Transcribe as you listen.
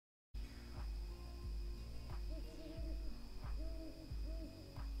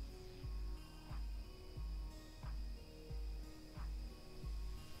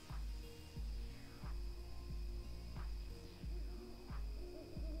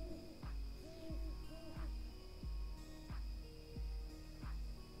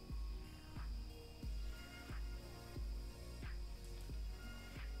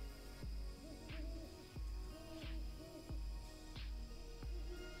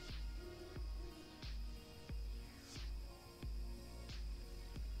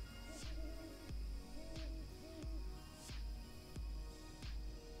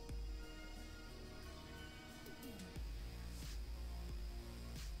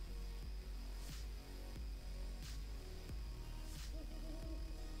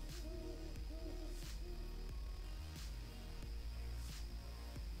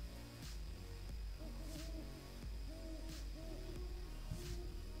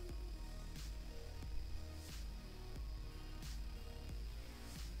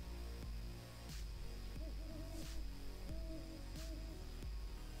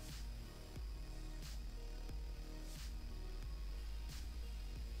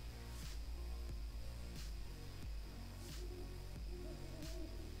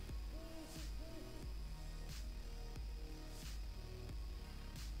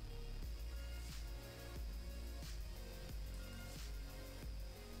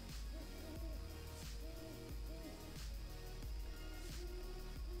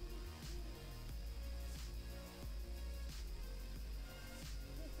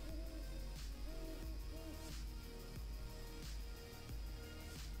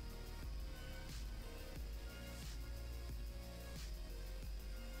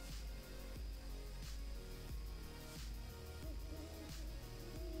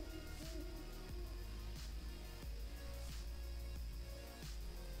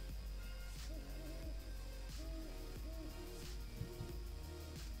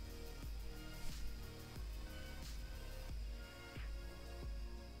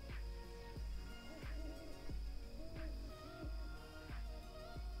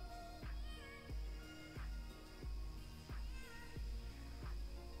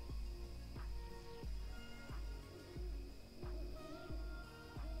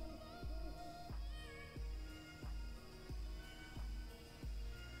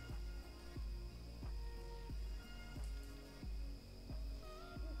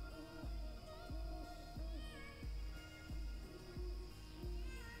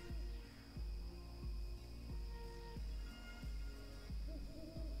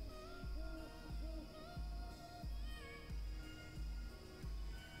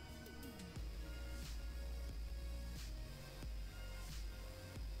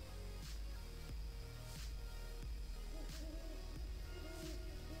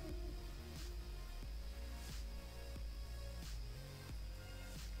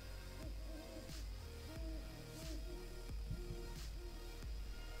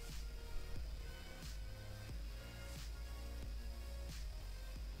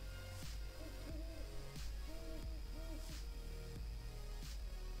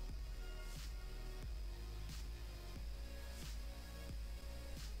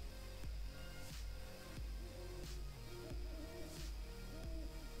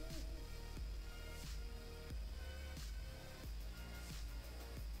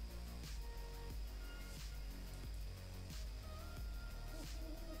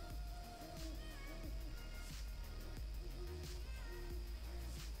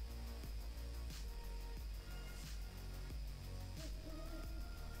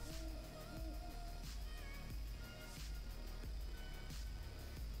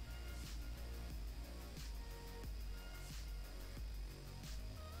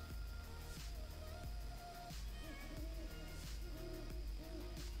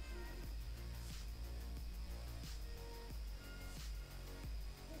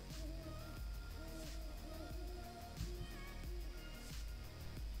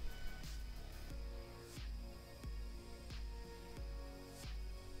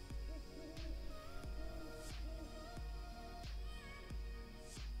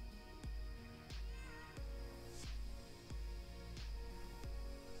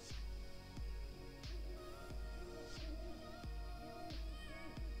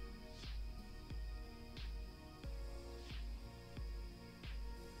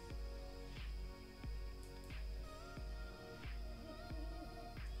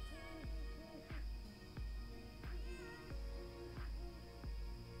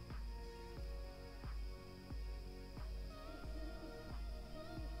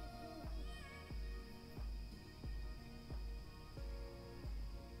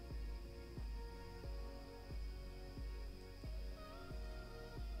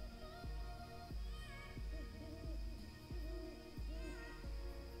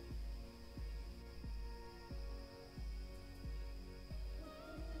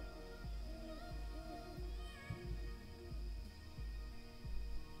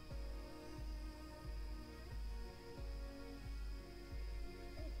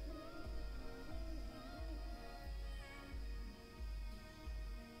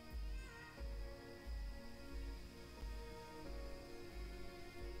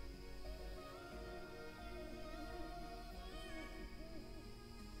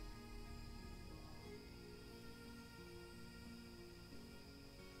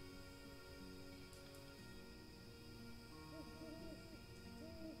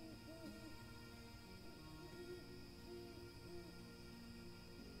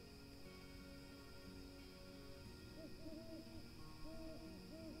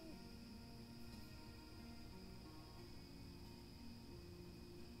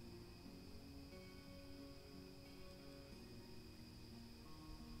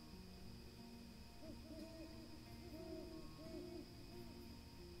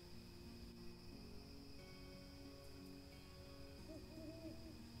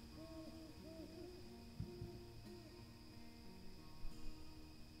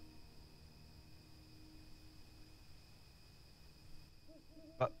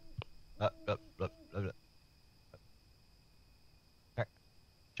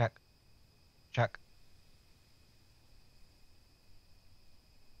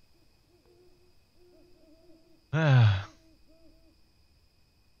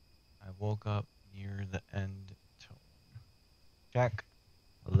woke up near the end tone. Check.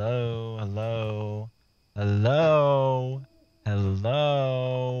 Hello, hello, hello,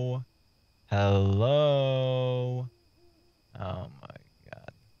 hello, hello. Oh my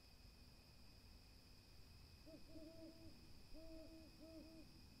god.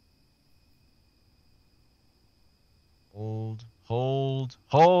 Hold, hold,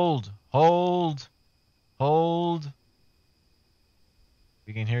 hold, hold, hold.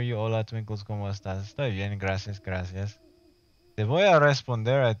 We can hear you. Hola, Twinkles, ¿cómo estás? Estoy bien, gracias, gracias. Te voy a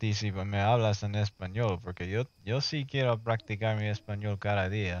responder a ti si me hablas en español, porque yo sí quiero practicar mi español cada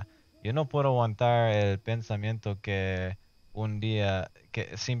día. Yo no puedo aguantar el pensamiento que un día,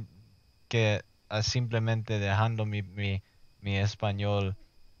 que simplemente dejando mi español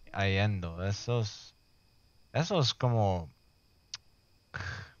yendo. Eso es como,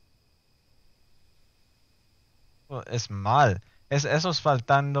 es mal. Eso es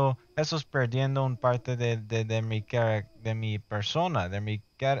faltando, eso es perdiendo un parte de mi persona, de mi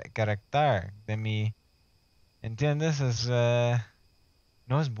carácter, de mi... ¿Entiendes?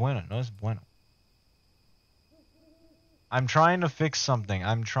 No es bueno, no es bueno. I'm trying to fix something.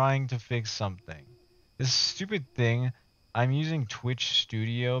 I'm trying to fix something. This stupid thing, I'm using Twitch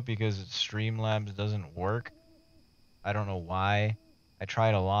Studio because Streamlabs doesn't work. I don't know why. I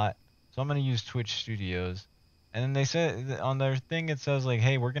tried a lot. So I'm going to use Twitch Studios. And then they said on their thing it says like,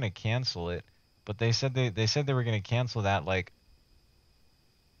 "Hey, we're going to cancel it." But they said they were going to cancel that like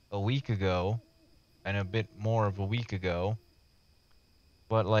a week ago and a bit more of a week ago.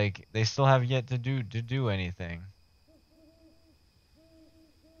 But like they still have yet to do anything.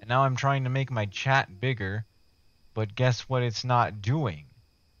 And now I'm trying to make my chat bigger, but guess what it's not doing?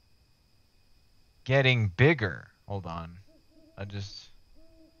 Getting bigger. Hold on. I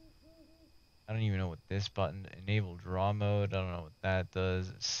don't even know what this button, enable draw mode, I don't know what that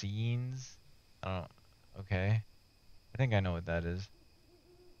does. Scenes? I don't know. Okay. I think I know what that is.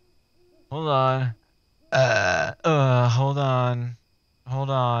 Hold on. Hold on. Hold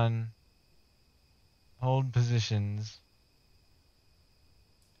on. Hold positions.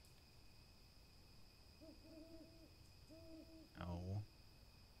 No.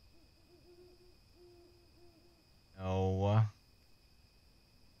 No.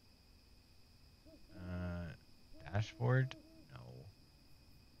 Dashboard? No.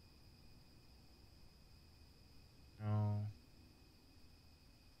 No.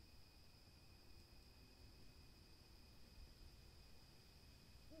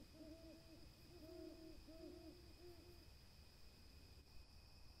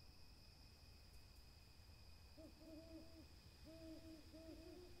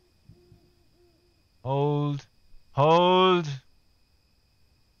 Hold. Hold.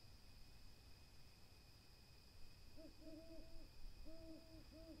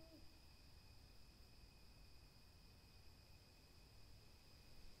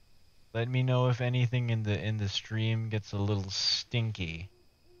 Let me know if anything in the stream gets a little stinky.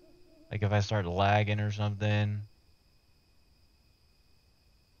 Like if I start lagging or something.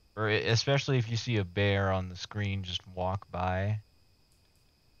 Or especially if you see a bear on the screen just walk by.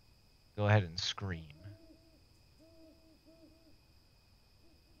 Go ahead and scream.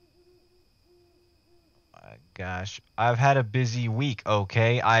 My gosh. I've had a busy week,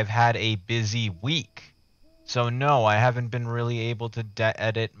 okay? I've had a busy week. So no, I haven't been really able to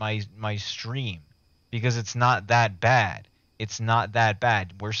edit my stream because it's not that bad. It's not that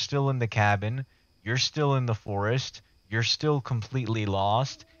bad. We're still in the cabin. You're still in the forest. You're still completely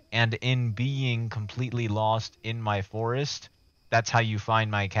lost. And in being completely lost in my forest, that's how you find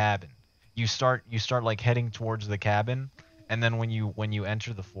my cabin. You start like heading towards the cabin, and then when you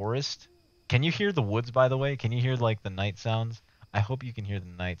enter the forest, can you hear the woods by the way? Can you hear like the night sounds? I hope you can hear the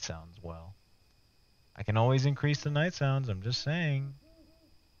night sounds well. I can always increase the night sounds, I'm just saying.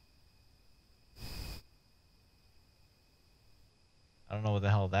 I don't know what the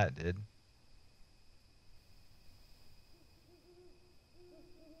hell that did.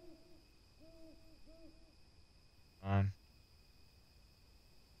 On.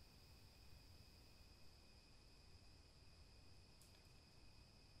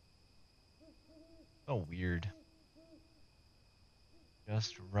 Oh, weird.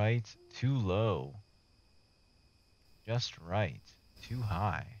 Just right, too low. Just right, too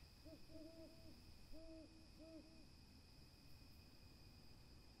high.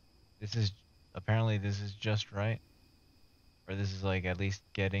 Apparently this is just right. Or this is like at least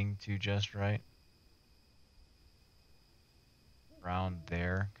getting to just right. Around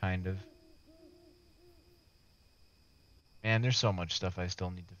there, kind of. Man, there's so much stuff I still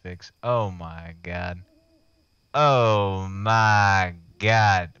need to fix. Oh my god. Oh my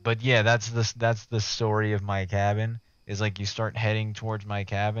god. But yeah, that's the story of my cabin. Is like you start heading towards my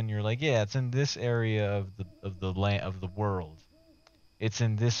cabin, you're like, yeah, it's in this area of the land of the world. It's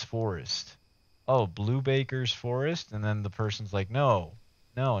in this forest. Oh, Blue Baker's forest? And then the person's like, no,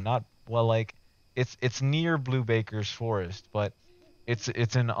 no, not well. Like, it's near Blue Baker's forest, but it's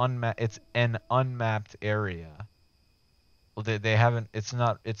an unmapped area. Well, they haven't. It's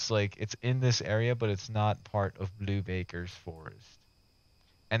not. It's like it's in this area, but it's not part of Blue Baker's forest.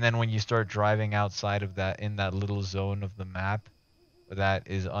 And then when you start driving outside of that in that little zone of the map that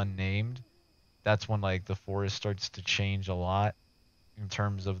is unnamed, that's when like the forest starts to change a lot in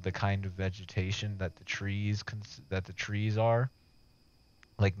terms of the kind of vegetation that the trees are.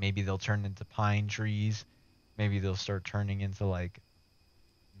 Like maybe they'll turn into pine trees, maybe they'll start turning into like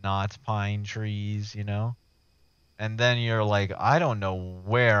not pine trees, you know? And then you're like, I don't know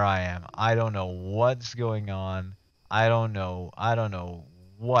where I am. I don't know what's going on. I don't know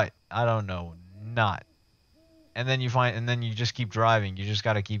what. I don't know not. And then you just keep driving. You just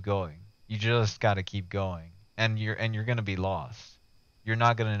got to keep going. You just got to keep going. And you're going to be lost. You're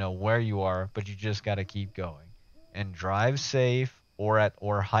not going to know where you are, but you just got to keep going. And drive safe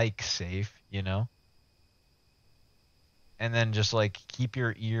or hike safe, you know? And then just like keep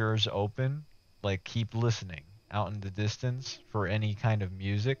your ears open, like keep listening out in the distance for any kind of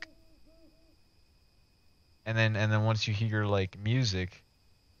music. And then once you hear like music,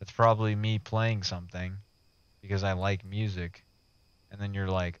 that's probably me playing something because I like music. And then you're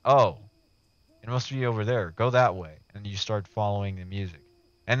like, "Oh, it must be over there. Go that way." And you start following the music.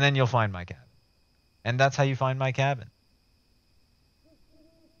 And then you'll find my cabin. And that's how you find my cabin.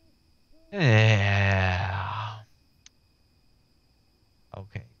 Yeah.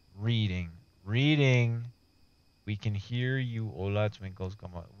 Okay. Reading. Reading. We can hear you. Hola, Twinkles.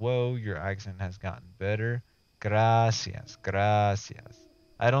 Come on. Whoa, your accent has gotten better. Gracias. Gracias.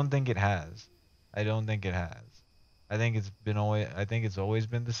 I don't think it has. I don't think it has. I think it's always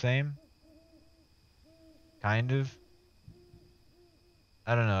been the same. Kind of.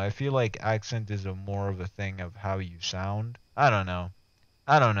 I don't know. I feel like accent is a more of a thing of how you sound. I don't know.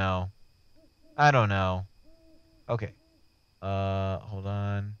 I don't know. I don't know. Okay. Hold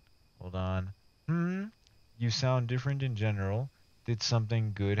on. Hold on. Hmm. You sound different in general. Did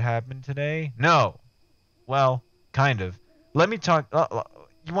something good happen today? No. Well, kind of. Let me talk.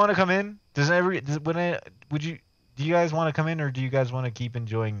 You want to come in? Would you? Do you guys want to come in, or do you guys want to keep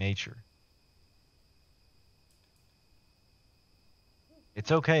enjoying nature?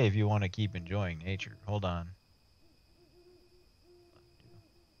 It's okay if you want to keep enjoying nature. Hold on.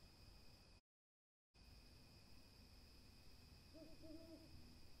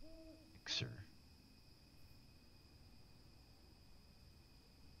 Mixer.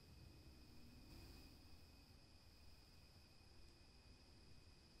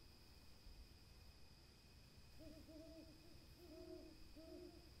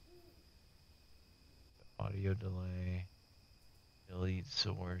 Audio delay. Delete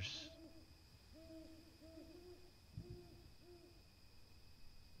source.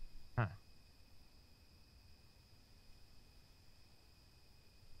 Huh.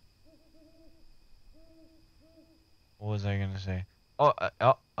 What was I gonna say? Oh,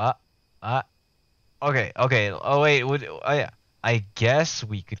 uh. Okay, okay. Oh wait, oh yeah. I guess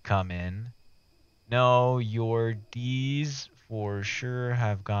we could come in. No, your D's for sure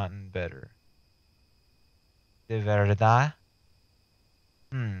have gotten better. De verdad?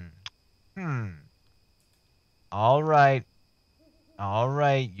 Hmm. Hmm. All right. All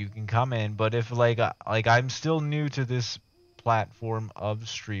right, you can come in, but if like I'm still new to this platform of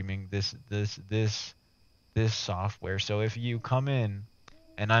streaming this software. So if you come in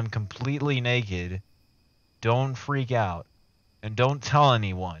and I'm completely naked, don't freak out and don't tell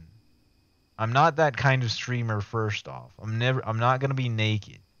anyone. I'm not that kind of streamer first off. I'm not going to be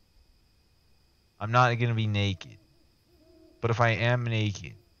naked. I'm not going to be naked. But if I am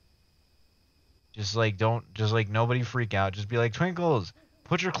naked, just like nobody freak out. Just be like, "Twinkles,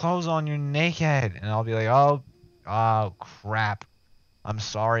 put your clothes on, you're naked." And I'll be like, "Oh crap. I'm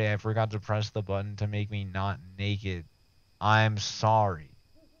sorry. I forgot to press the button to make me not naked. I'm sorry.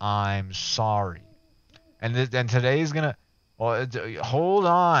 I'm sorry." And today's gonna. Well, hold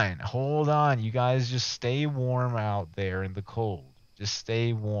on. You guys just stay warm out there in the cold. Just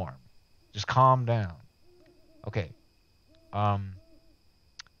stay warm. Just calm down. Okay. Um.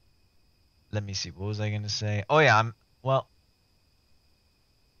 Let me see. What was I gonna say? Oh yeah. Well.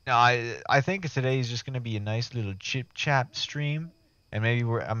 No, I think today is just gonna be a nice little chip chat stream, and maybe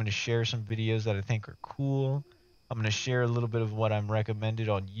I'm gonna share some videos that I think are cool. I'm going to share a little bit of what I'm recommended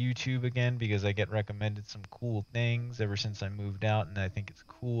on YouTube again because I get recommended some cool things ever since I moved out and I think it's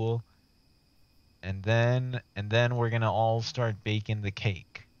cool. And then we're going to all start baking the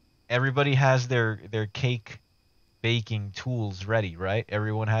cake. Everybody has their cake baking tools ready, right?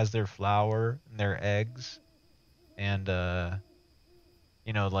 Everyone has their flour and their eggs and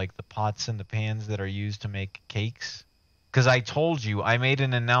like the pots and the pans that are used to make cakes. Because I told you, I made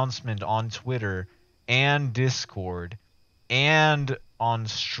an announcement on Twitter and Discord and on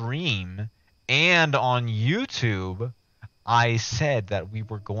stream and on YouTube. I said that we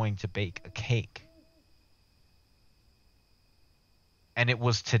were going to bake a cake. And it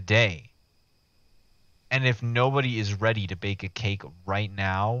was today. And if nobody is ready to bake a cake right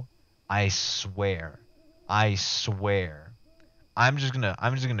now, I swear, I swear, I'm just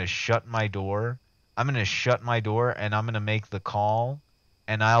gonna shut my door. I'm gonna shut my door and I'm gonna make the call.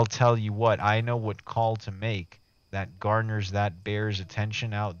 And I'll tell you what, I know what call to make that garners that bear's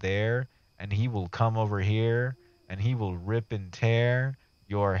attention out there, and he will come over here and he will rip and tear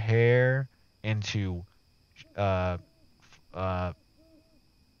your hair into uh uh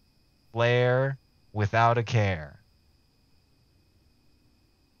flare without a care.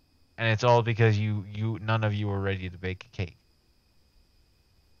 And it's all because you none of you are ready to bake a cake.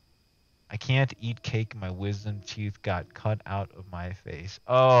 I can't eat cake. My wisdom teeth got cut out of my face.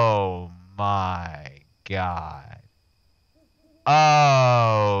 Oh my god.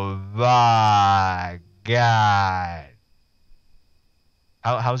 Oh my god.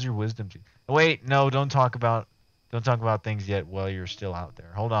 How's your wisdom teeth? Wait, no, don't talk about things yet while you're still out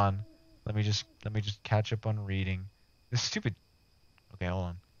there. Hold on. Let me just catch up on reading. This stupid. Okay, hold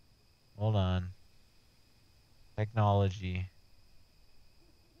on. Hold on. Technology.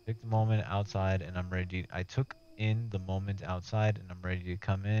 Took the moment outside and I'm ready. I took in the moment outside and I'm ready to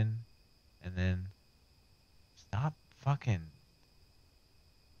come in. And then stop fucking.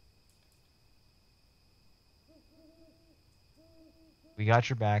 We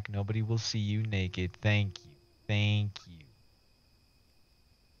got your back. Nobody will see you naked. Thank you. Thank you.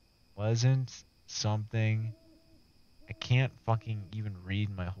 Wasn't something. I can't fucking even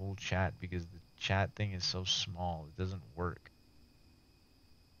read my whole chat because the chat thing is so small. It doesn't work.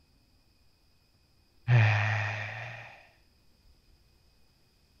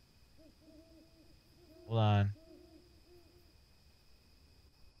 Hold on.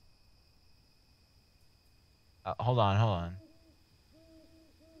 Hold on. Hold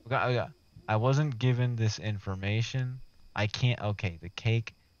on. I wasn't given this information. I can't. Okay, the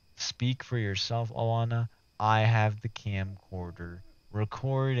cake. Speak for yourself, Alana. I have the camcorder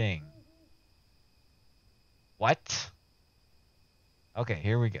recording. What? Okay,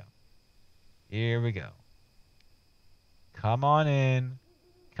 here we go. Here we go. Come on in.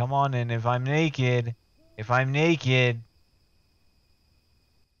 Come on in. If I'm naked. If I'm naked.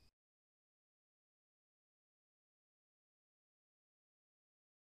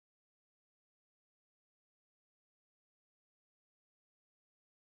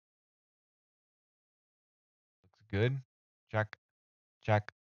 Looks good. Check.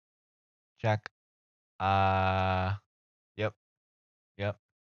 Check. Check. Yep. Yep.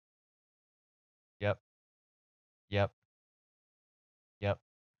 Yep. Yep. Yep.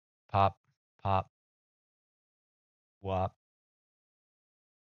 Pop. Pop. Wop.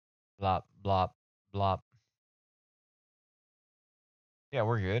 Blop. Blop. Blop. Yeah,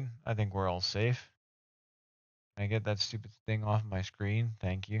 we're good. I think we're all safe. Can I get that stupid thing off my screen?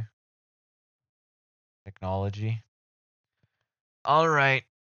 Thank you. Technology. All right.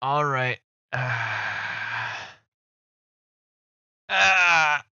 All right.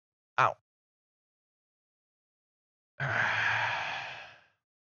 Ah. Ow.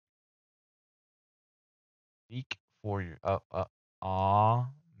 Speak for your. Aw,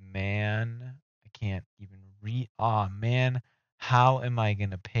 man. I can't even read. Aw, man. How am I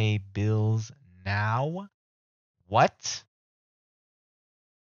gonna pay bills now? What?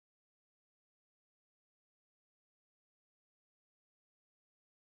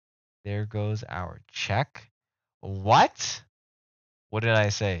 There goes our check. What? What did I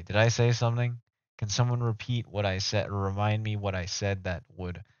say? Did I say something? Can someone repeat what I said or remind me what I said that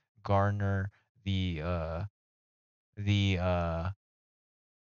would garner the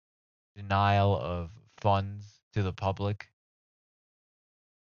denial of funds to the public?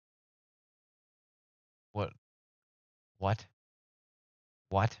 What? What?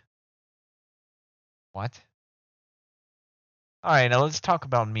 What? What? All right, now let's talk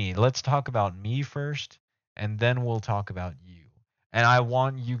about me. Let's talk about me first, and then we'll talk about you. And I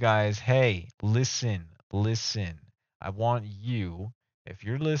want you guys, hey, listen, listen. I want you If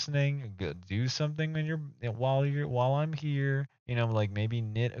you're listening, do something when while I'm here. Like maybe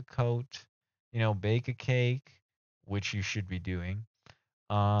knit a coat. Bake a cake, which you should be doing.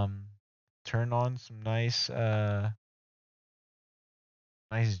 Um, Turn on some nice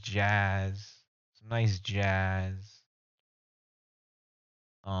jazz, some nice jazz.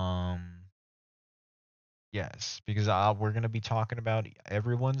 Um, yes, because we're gonna be talking about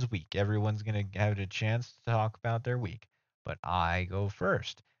everyone's week. Everyone's gonna have a chance to talk about their week, but I go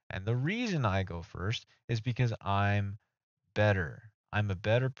first. And the reason I go first is because I'm better. I'm a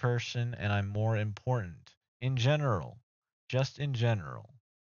better person and I'm more important in general. Just in general.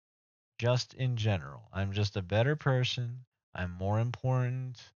 Just in general. I'm just a better person. I'm more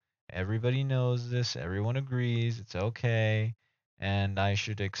important. Everybody knows this. Everyone agrees. It's okay. And I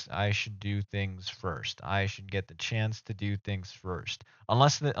should do things first. I should get the chance to do things first.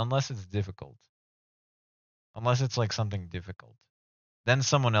 Unless it's difficult. Unless it's like something difficult. Then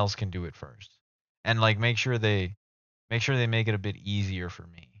someone else can do it first. And like make sure they make it a bit easier for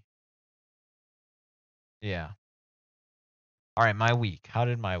me. Yeah. All right, my week. How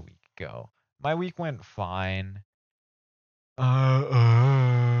did my week go? My week went fine.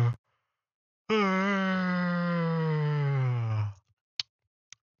 Uh,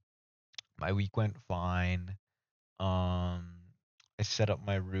 my week went fine. I set up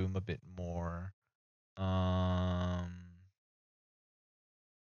my room a bit more. Um,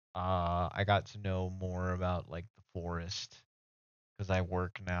 I got to know more about like the forest because I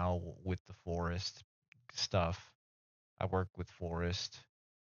work now with the forest stuff. I work with forest.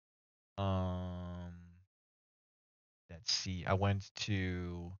 Um, let's see. What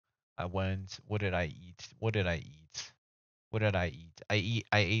did I eat? What did I eat? What did I eat?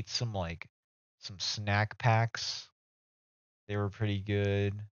 I ate some snack packs. They were pretty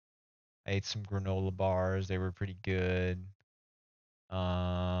good. I ate some granola bars. They were pretty good.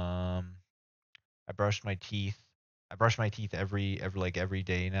 I brushed my teeth. I brush my teeth every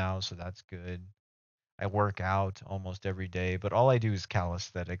day now, so that's good. I work out almost every day, but all I do is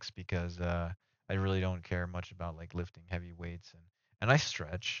calisthenics because I really don't care much about like lifting heavy weights and I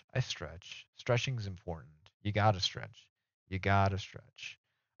stretch. I stretch. Stretching's important. You gotta stretch. You gotta stretch.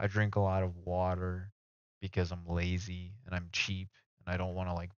 I drink a lot of water because I'm lazy and I'm cheap and I don't want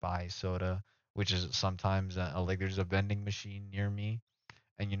to like buy soda, which is sometimes like there's a vending machine near me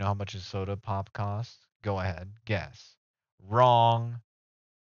and you know how much a soda pop costs? Go ahead, guess. Wrong.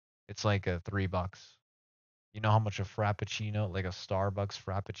 It's like $3. You know how much a frappuccino, like a Starbucks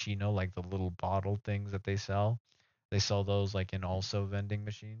frappuccino, like the little bottle things that they sell? They sell those like in also vending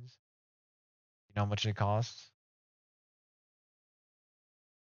machines. You know how much it costs?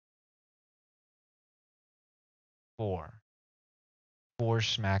 4. 4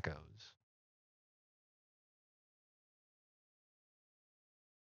 smackos.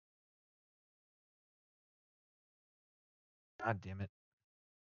 God damn it.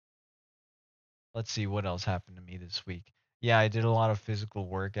 Let's see what else happened to me this week. Yeah, I did a lot of physical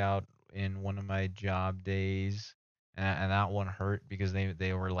workout in one of my job days, and that one hurt because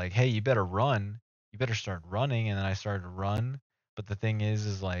they were like, "Hey, you better run. You better start running." And then I started to run, but the thing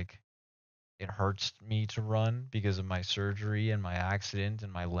is like it hurts me to run because of my surgery and my accident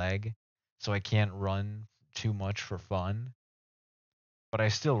and my leg. So I can't run too much for fun. But I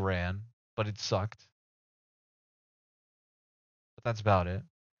still ran, but it sucked. But that's about it.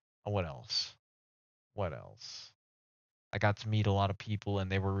 What else? What else? I got to meet a lot of people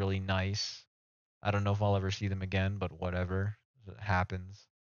and they were really nice. I don't know if I'll ever see them again, but whatever. It happens.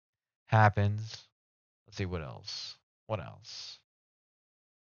 Happens. Let's see what else. What else?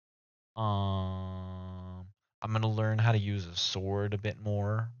 Um, I'm gonna learn how to use a sword a bit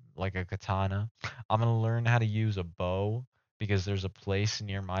more, like a katana. I'm gonna learn how to use a bow because there's a place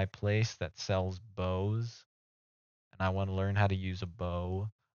near my place that sells bows, and I want to learn how to use a bow,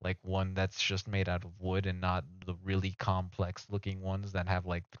 like one that's just made out of wood and not the really complex looking ones that have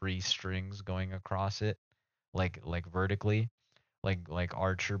like 3 strings going across it, like vertically, like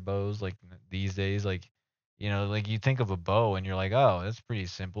archer bows, like these days, like like you think of a bow and you're like, oh, that's pretty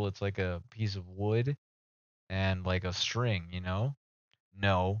simple. It's like a piece of wood and like a string, you know?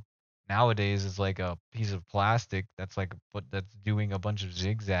 No. Nowadays it's like a piece of plastic that's like but that's doing a bunch of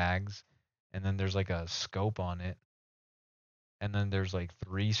zigzags and then there's like a scope on it and then there's like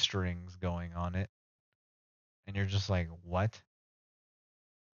 3 strings going on it and you're just like, "What?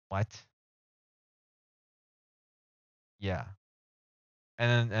 What?" Yeah.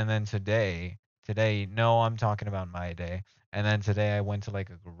 And then today, no, I'm talking about my day. And then today I went to like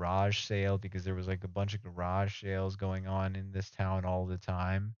a garage sale because there was like a bunch of garage sales going on in this town all the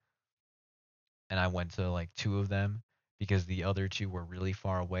time. And I went to like 2 of them because the other two were really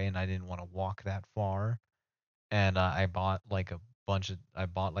far away and I didn't want to walk that far. And I bought like I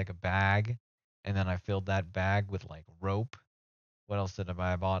bought like a bag, and then I filled that bag with like rope. What else did I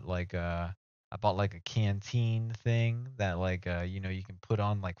buy? I bought like a canteen thing that like you can put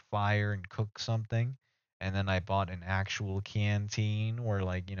on like fire and cook something. And then I bought an actual canteen where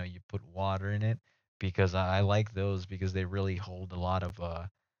like you put water in it because I like those because they really hold a lot of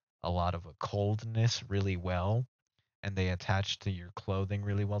coldness really well, and they attach to your clothing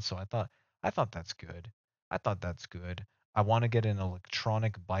really well. So I thought that's good. I thought that's good. I want to get an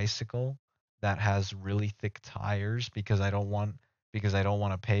electronic bicycle that has really thick tires because I don't want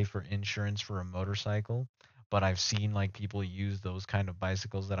to pay for insurance for a motorcycle. But I've seen like people use those kind of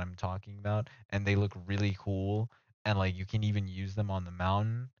bicycles that I'm talking about, and they look really cool, and like you can even use them on the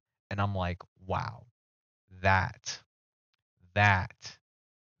mountain, and I'm like, wow, that that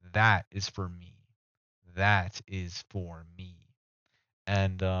that is for me. That is for me.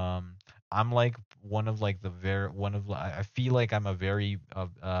 And I'm like one of like the very one of I feel like I'm a very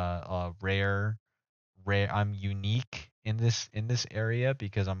rare I'm unique in this area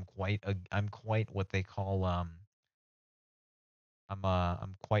because I'm quite what they call I'm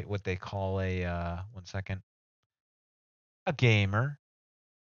quite what they call a one second, a gamer.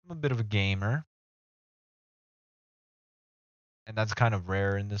 I'm a bit of a gamer, and that's kind of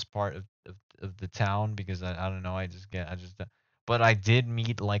rare in this part of the town because I don't know, I just but I did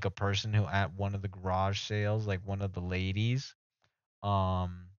meet like a person who at one of the garage sales, like one of the ladies,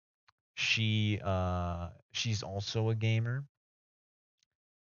 um she's also a gamer.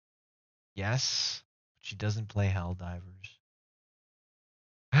 Yes, but she doesn't play Helldivers.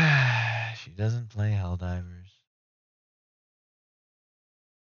 She doesn't play Helldivers.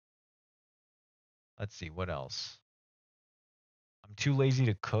 Let's see what else. I'm too lazy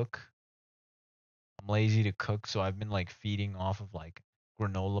to cook. I'm lazy to cook, so I've been like feeding off of like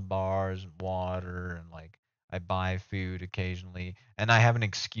granola bars and water, and like I buy food occasionally, and I have an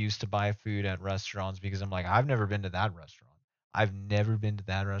excuse to buy food at restaurants because I'm like, I've never been to that restaurant. I've never been to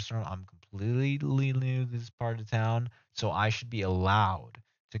that restaurant. I'm completely new to this part of town, so I should be allowed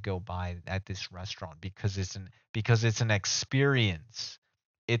to go buy at this restaurant because it's an experience.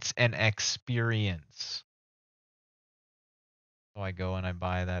 It's an experience. So I go and I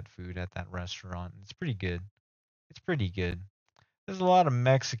buy that food at that restaurant. It's pretty good. It's pretty good. There's a lot of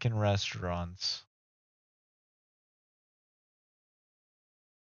Mexican restaurants.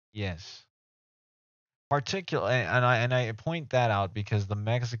 Yes. Particular and I point that out because the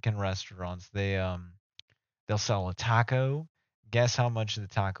Mexican restaurants, they'll sell a taco. Guess how much the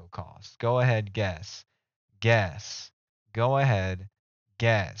taco costs? Go ahead, guess. Guess. Go ahead.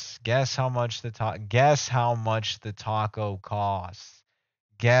 Guess. Guess how much the taco costs.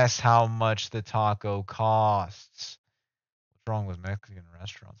 Guess how much the taco costs. What's wrong with Mexican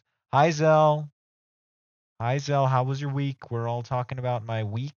restaurants? Hi Zell. Hi Zell, how was your week? We're all talking about my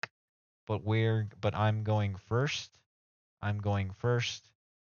week, but I'm going first. I'm going first.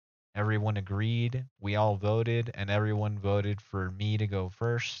 Everyone agreed. We all voted, and everyone voted for me to go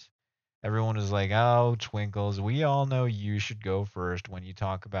first. Everyone was like, "Oh, Twinkles, we all know you should go first when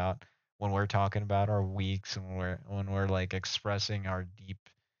we're talking about our weeks and when we're like expressing our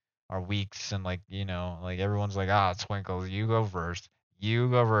weeks and like like everyone's like, ah, Twinkles, you go first, you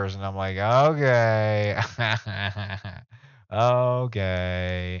go first, and I'm like, okay,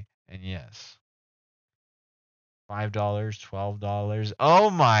 okay, and yes, $5, $12. Oh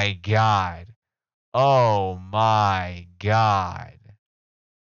my god, oh my god,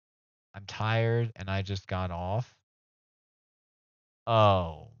 I'm tired and I just got off.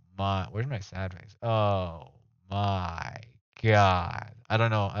 Oh my, where's my sad face? Oh my god, I don't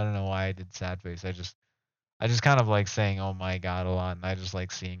know why I did sad face. I just kind of like saying "oh my god" a lot, and I just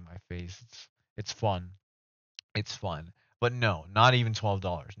like seeing my face. It's fun. It's fun. But no, not even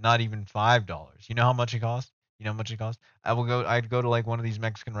 $12. Not even $5. You know how much it costs? You know how much it costs? I'd go to like one of these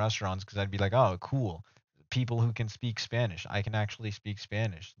Mexican restaurants because I'd be like, oh, cool. People who can speak Spanish. I can actually speak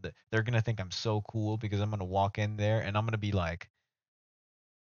Spanish. They're gonna think I'm so cool because I'm gonna walk in there and I'm gonna be like,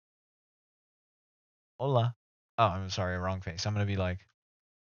 hola. Oh, I'm sorry, wrong face. I'm gonna be like,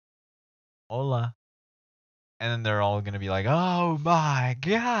 hola. And then they're all gonna be like, oh my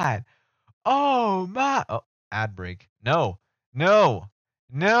god. Oh my! Oh, ad break. No, no,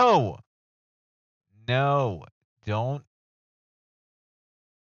 no, no. Don't.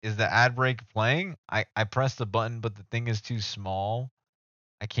 Is the ad break playing? I pressed the button, but the thing is too small.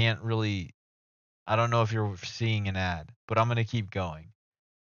 I can't really. I don't know if you're seeing an ad, but I'm gonna keep going.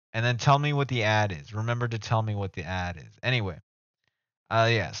 And then tell me what the ad is. Remember to tell me what the ad is. Anyway,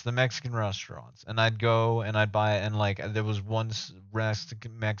 Yes, the Mexican restaurants, and I'd go and I'd buy, and like there was one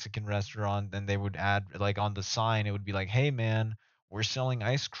Mexican restaurant, and they would add like on the sign, it would be like, "Hey man, we're selling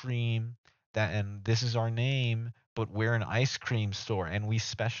ice cream, that and this is our name, but we're an ice cream store and we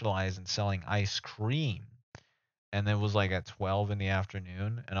specialize in selling ice cream." And it was like at 12 in the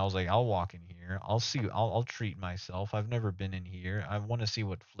afternoon, and I was like, I'll walk in here. I'll treat myself. I've never been in here. I want to see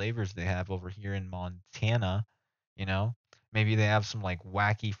what flavors they have over here in Montana, you know? Maybe they have some like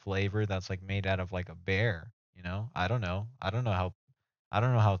wacky flavor that's like made out of like a bear, you know? I don't know. I don't know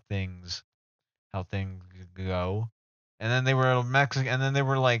how things go. And then they were a Mexican, and then they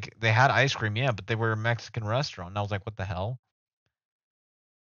were like they had ice cream, yeah, but they were a Mexican restaurant. And I was like, what the hell?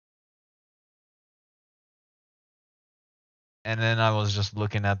 And then I was just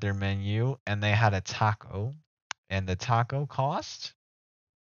looking at their menu, and they had a taco, and the taco cost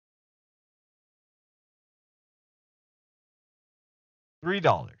 $3.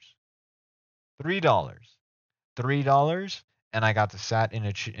 $3. $3, and I got to sat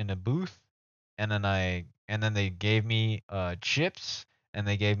in a booth, and then they gave me chips, and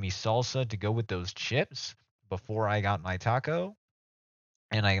they gave me salsa to go with those chips before I got my taco,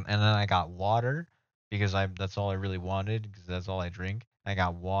 and then I got water because I that's all I really wanted because that's all I drink. I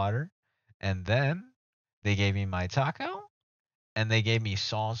got water, and then they gave me my taco, and they gave me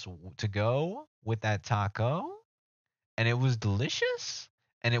sauce to go with that taco, and it was delicious,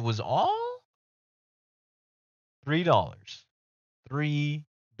 and it was all $3.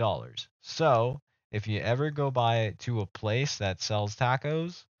 $3. So if you ever go by to a place that sells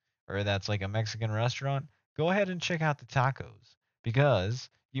tacos, or that's like a Mexican restaurant, go ahead and check out the tacos because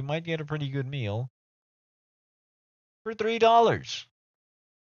you might get a pretty good meal for $3.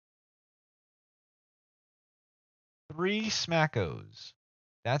 Three smackos.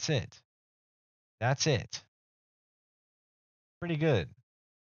 That's it. That's it. Pretty good.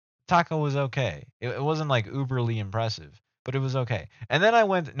 Taco was okay. It wasn't like uberly impressive, but it was okay. And then I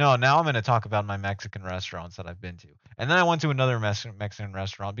went. No, now I'm going to talk about my Mexican restaurants that I've been to. And then I went to another Mexican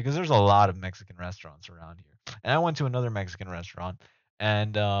restaurant because there's a lot of Mexican restaurants around here. And I went to another Mexican restaurant,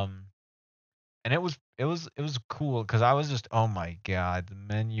 and it was cool because I was just, oh my god, the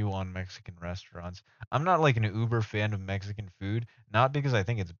menu on Mexican restaurants. I'm not like an uber fan of Mexican food, not because I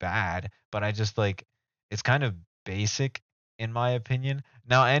think it's bad, but I just like it's kind of basic in my opinion.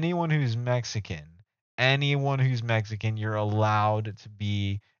 Now anyone who's Mexican, you're allowed to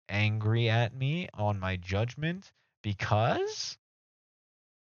be angry at me on my judgment because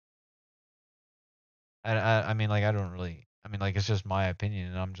I mean, like, I don't really. I mean, like, it's just my opinion,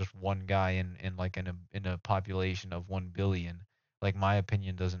 and I'm just one guy in like in a population of 1 billion. Like, my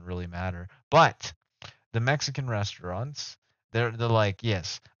opinion doesn't really matter. But the Mexican restaurants, they're like,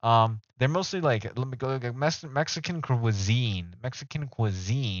 yes, they're mostly like, let me go like Mexican cuisine. Mexican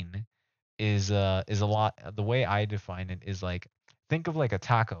cuisine is a lot. The way I define it is like, think of like a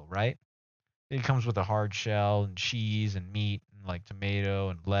taco, right? It comes with a hard shell and cheese and meat and like tomato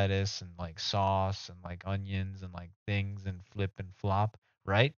and lettuce and like sauce and like onions and like things and flip and flop,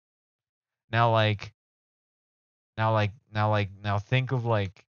 right? Now like now think of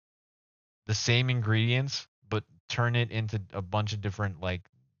like the same ingredients but turn it into a bunch of different like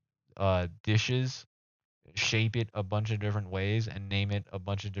dishes, shape it a bunch of different ways and name it a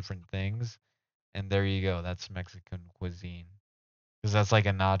bunch of different things, and there you go. That's Mexican cuisine. Cuz that's like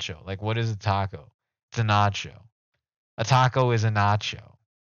a nacho. Like, what is a taco? It's a nacho. A taco is a nacho.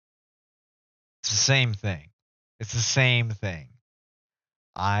 It's the same thing. It's the same thing.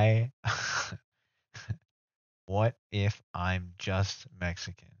 I What if I'm just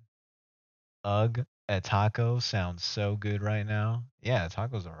Mexican? Ugh, a taco sounds so good right now. Yeah,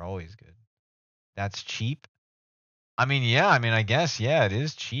 tacos are always good. That's cheap. I mean, yeah, I mean, I guess yeah, it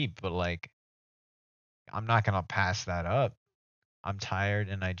is cheap, but like I'm not going to pass that up. I'm tired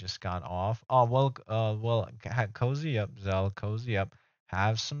and I just got off. Oh, cozy up, Zell, cozy up.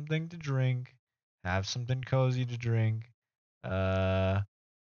 Have something to drink. Have something cozy to drink. Uh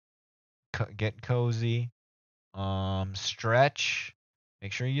get cozy. Stretch.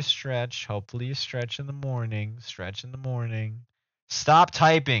 Make sure you stretch. Hopefully you stretch in the morning. Stretch in the morning. Stop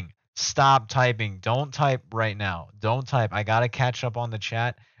typing. Stop typing. Don't type right now. Don't type. I gotta catch up on the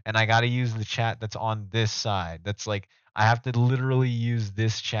chat, and I gotta use the chat that's on this side. That's like I have to literally use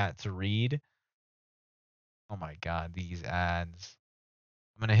this chat to read. Oh my god, these ads.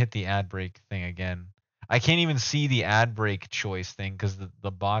 I'm gonna hit the ad break thing again. I can't even see the ad break choice thing because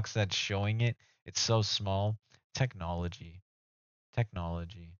the box that's showing it, it's so small. Technology.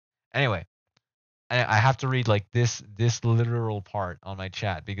 Technology. Anyway, I have to read like this literal part on my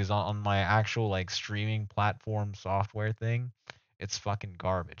chat because on my actual like streaming platform software thing, It's fucking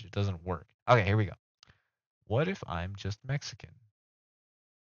garbage. It doesn't work. Okay, here we go. What if I'm just Mexican?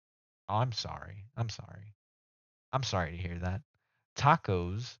 Oh, I'm sorry. I'm sorry. I'm sorry to hear that.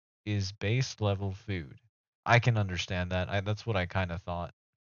 Tacos is base level food. I can understand that. That's what I kind of thought.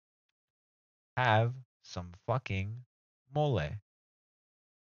 Have some fucking mole.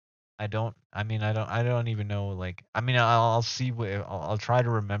 I don't even know, like, I'll see what, I'll try to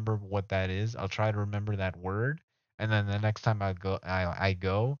remember what that is. I'll try to remember that word. And then the next time I go,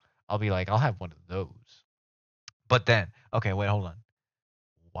 I'll be like, I'll have one of those. But then, okay, wait, hold on.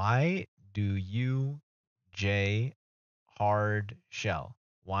 Why do you J hard shell?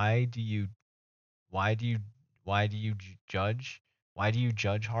 Why do you why do you why do you judge? Why do you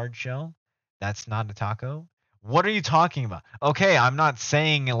judge hard shell? That's not a taco? What are you talking about? Okay, I'm not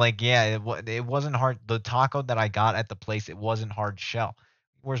saying like yeah, it wasn't hard. The taco that I got at the place, it wasn't hard shell.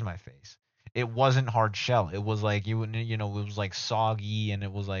 Where's my face? It wasn't hard shell. It was like you know, it was like soggy and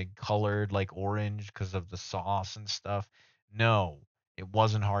it was like colored like orange because of the sauce and stuff. No, it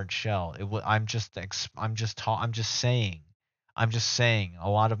wasn't hard shell. It was I'm just saying a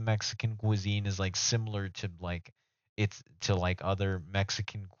lot of Mexican cuisine is like similar to like it's to like other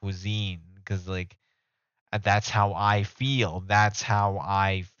Mexican cuisine because like that's how I feel. That's how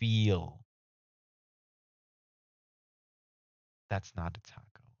I feel. That's not a taco.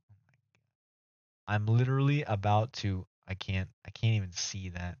 Oh my God. I'm literally about to I can't even see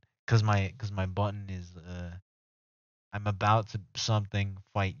that cuz my button is I'm about to something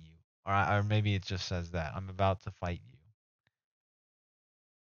fight you. Or maybe it just says that. I'm about to fight you.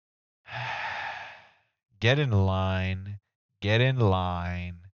 Get in line. Get in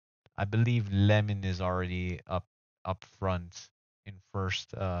line. I believe Lemon is already up front in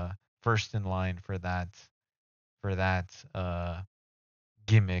first in line for that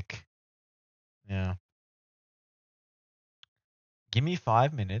gimmick. Yeah. Give me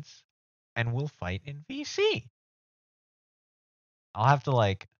 5 minutes and we'll fight in VC. I'll have to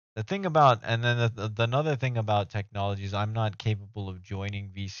like the thing about and then the another thing about technology is I'm not capable of joining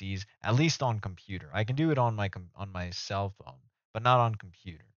VCs at least on computer. I can do it on on my cell phone, but not on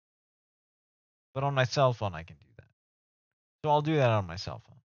computer. But on my cell phone I can do that. So I'll do that on my cell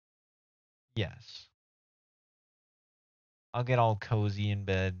phone. Yes. I'll get all cozy in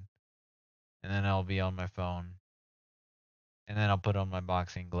bed and then I'll be on my phone and then I'll put on my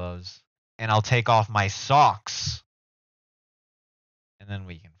boxing gloves and I'll take off my socks and then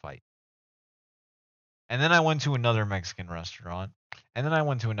we can fight. And then I went to another Mexican restaurant. And then I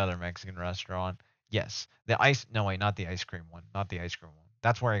went to another Mexican restaurant. Yes, the ice. No, wait, not the ice cream one. Not the ice cream one.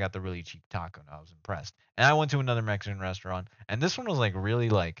 That's where I got the really cheap taco, and I was impressed. And I went to another Mexican restaurant, and this one was like really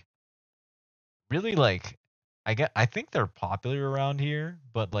like. I think they're popular around here,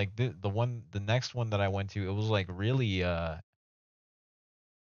 but like the next one that I went to, it was like really like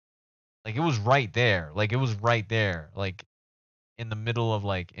it was right there. Like it was right there. Like in the middle of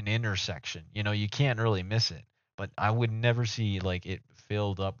like an intersection. You know, you can't really miss it. But I would never see like it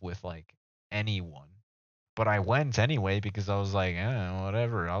filled up with like anyone. But I went anyway because I was like,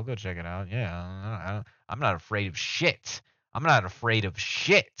 whatever, I'll go check it out. Yeah, I'm not afraid of shit. I'm not afraid of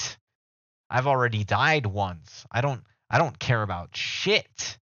shit. I've already died once. I don't care about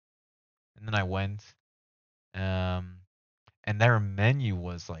shit. And then I went, um, and their menu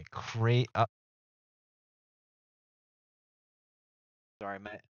was like crazy. Sorry,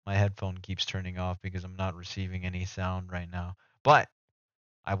 my headphone keeps turning off because I'm not receiving any sound right now. But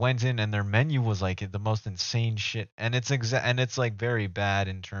I went in and their menu was like the most insane shit, and it's like very bad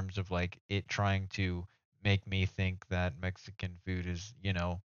in terms of like it trying to make me think that Mexican food is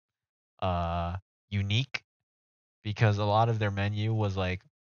uh unique because a lot of their menu was like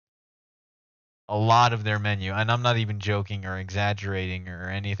a lot of their menu, and I'm not even joking or exaggerating or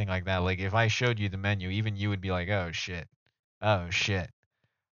anything like that. Like if I showed you the menu, even you would be like, oh shit.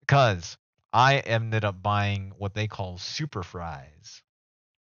 Because I ended up buying what they call super fries.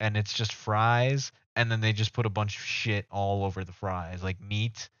 And it's just fries, and then they just put a bunch of shit all over the fries, like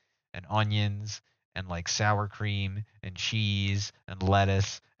meat and onions and like sour cream and cheese and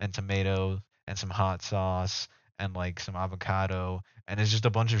lettuce and tomatoes and some hot sauce and like some avocado. And it's just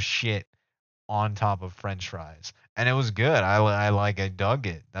a bunch of shit on top of French fries. And it was good. I dug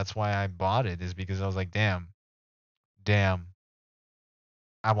it. That's why I bought it, is because I was like, damn,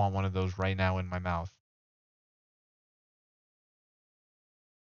 I want one of those right now in my mouth.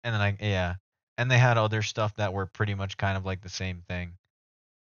 And then yeah. And they had other stuff that were pretty much kind of like the same thing,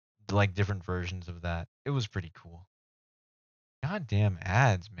 like different versions of that. It was pretty cool. Goddamn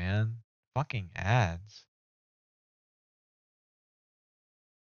ads, man. Fucking ads.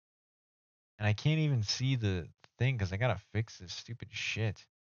 And I can't even see the thing because I gotta fix this stupid shit.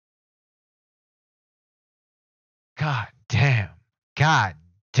 God damn. God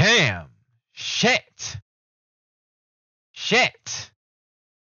damn. Shit. Shit.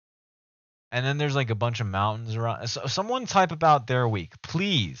 And then there's like a bunch of mountains around. So someone type about their week,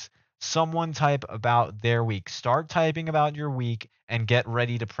 please. Someone type about their week. Start typing about your week and get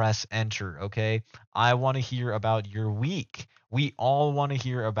ready to press enter, okay? I want to hear about your week. We all want to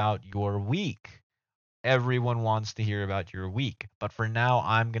hear about your week. Everyone wants to hear about your week. But for now,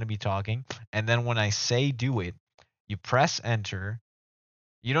 I'm going to be talking. And then when I say do it, you press enter.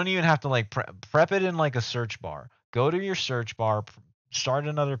 You don't even have to like prep it in like a search bar. Go to your search bar, start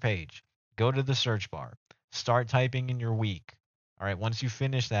another page. Go to the search bar. Start typing in your week. All right, once you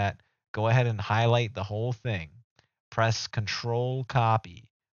finish that, go ahead and highlight the whole thing. Press control copy.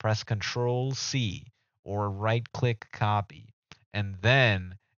 Press control C or right click copy. And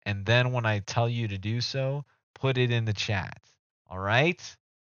then when I tell you to do so, put it in the chat. All right?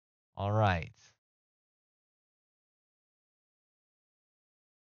 All right.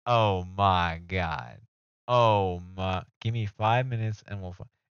 Oh my god. Oh my. Give me 5 minutes and we'll fight.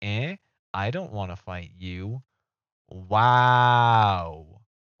 Eh? I don't want to fight you. Wow.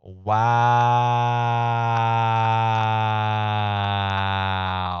 Wow.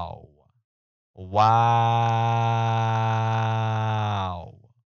 Wow.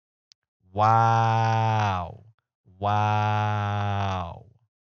 Wow. Wow.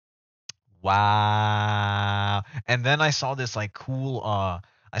 Wow. And then I saw this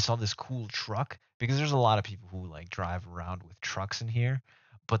cool truck because there's a lot of people who like drive around with trucks in here.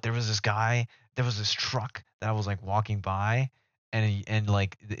 But there was this truck that I was like walking by and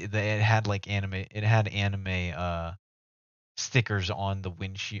like it had like anime stickers on the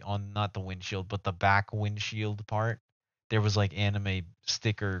windshield, on not the windshield but the back windshield part. There was like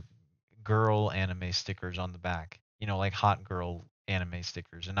girl anime stickers on the back, like hot girl anime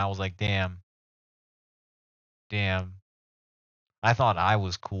stickers. And I was like, damn, I thought I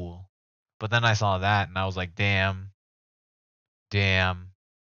was cool. But then I saw that and I was like, damn,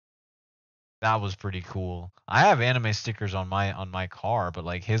 that was pretty cool. I have anime stickers on my car, but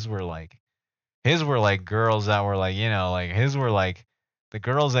like his were like girls that were like, like his were like the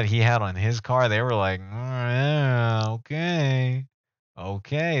girls that he had on his car, they were like, yeah, okay.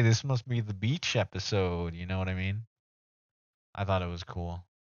 Okay, this must be the beach episode, you know what I mean? I thought it was cool.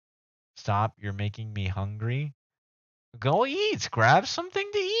 Stop, you're making me hungry. Go eat, grab something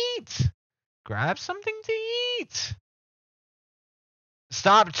to eat. Grab something to eat.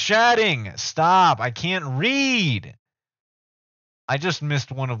 Stop chatting. Stop. I can't read. I just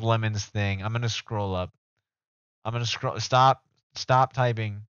missed one of Lemon's thing. I'm going to scroll up. I'm going to scroll. Stop. Stop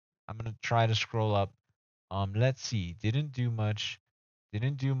typing. I'm going to try to scroll up. Let's see. Didn't do much.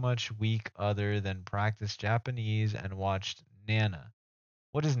 Didn't do much week other than practice Japanese and watched Nana.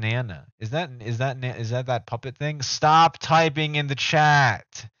 What is Nana? Is that puppet thing? Stop typing in the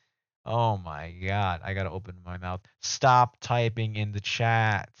chat. Oh my god, I gotta open my mouth. Stop typing in the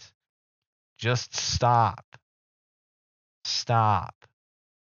chat. Just stop. Stop.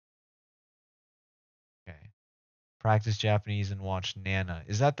 Okay. Practice Japanese and watch Nana.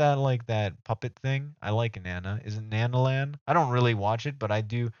 Is that like that puppet thing? I like Nana. Is it Nana Land? I don't really watch it, but I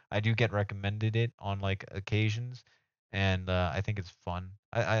do get recommended it on like occasions, and I think it's fun.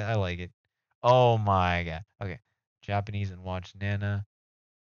 I like it. Oh my god. Okay. Japanese and watch Nana.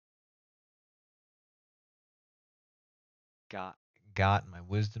 got got my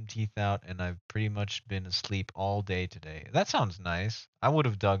wisdom teeth out and I've pretty much been asleep all day today. That sounds nice. I would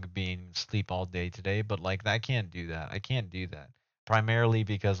have dug being asleep all day today, but like I can't do that. I can't do that. Primarily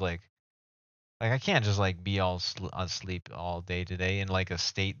because like I can't just like be asleep all day today in like a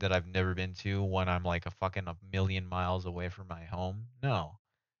state that I've never been to when I'm like a million miles away from my home. No.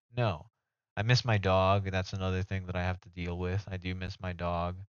 No. I miss my dog. That's another thing that I have to deal with. I do miss my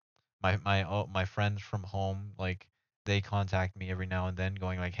dog. My friends from home, like they contact me every now and then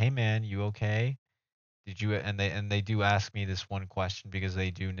going like, "Hey man, you okay? Did you?" And they do ask me this one question because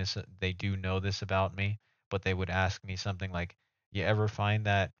they do know this about me, but they would ask me something like, "You ever find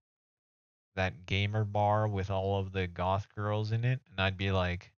that gamer bar with all of the goth girls in it?" And I'd be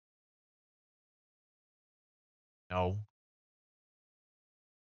like, "No."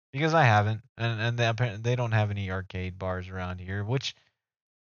 Because I haven't, and they don't have any arcade bars around here, which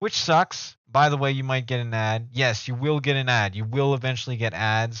sucks. By the way, you might get an ad. Yes, you will get an ad. You will eventually get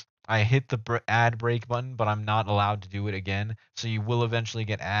ads. I hit the ad break button, but I'm not allowed to do it again. So you will eventually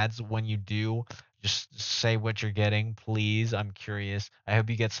get ads. When you do, just say what you're getting, please. I'm curious. I hope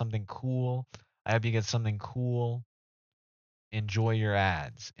you get something cool. I hope you get something cool. Enjoy your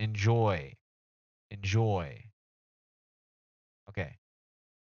ads. Enjoy. Enjoy.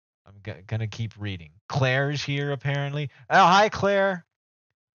 gonna keep reading. Claire's here apparently. Oh, hi Claire.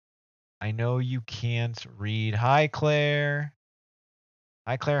 I know you can't read. Hi Claire.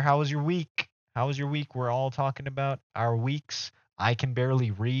 Hi Claire, how was your week? How was your week? We're all talking about our weeks. I can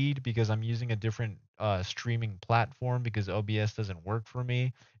barely read because I'm using a different streaming platform because OBS doesn't work for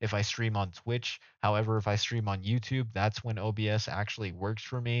me if I stream on Twitch. However, if I stream on YouTube, that's when OBS actually works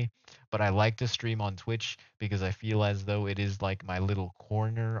for me. But I like to stream on Twitch because I feel as though it is like my little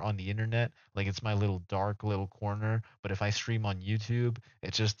corner on the internet. Like it's my little dark little corner. But if I stream on YouTube,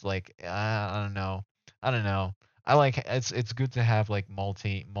 it's just like I don't know. I don't know. I like it's good to have like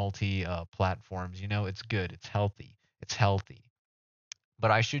multi platforms, you know? It's good. It's healthy. It's healthy. But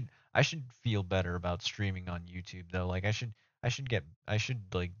I should feel better about streaming on YouTube though. Like I should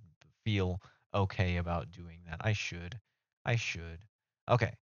like feel okay about doing that. I should. I should.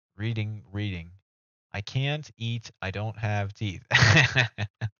 Okay. Reading. I can't eat. I don't have teeth.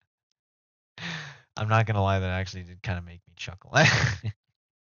 I'm not gonna lie, that actually did kind of make me chuckle.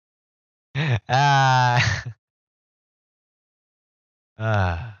 ah,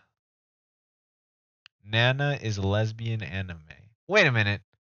 ah. Nana is a lesbian anime. Wait a minute.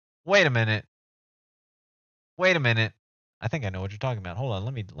 Wait a minute. Wait a minute. I think I know what you're talking about. Hold on.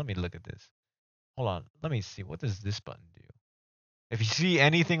 Let me look at this. Hold on. Let me see. What does this button do? If you see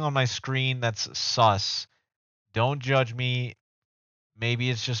anything on my screen that's sus, don't judge me. Maybe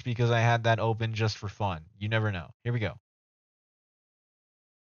it's just because I had that open just for fun. You never know. Here we go.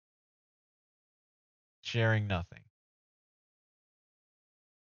 Sharing nothing.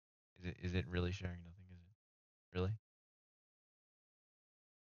 Is it really sharing nothing? Is it really?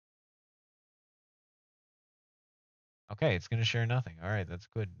 Okay, it's gonna share nothing. All right, that's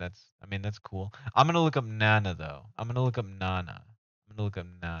good. I mean, that's cool. I'm gonna look up Nana though. I'm gonna look up Nana. I'm gonna look up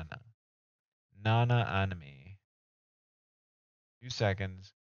Nana. Nana anime. 2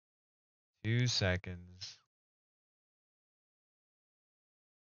 seconds. 2 seconds.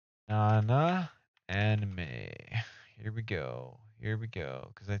 Nana anime. Here we go. Here we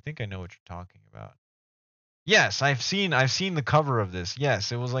go. Because I think I know what you're talking about. Yes, I've seen the cover of this.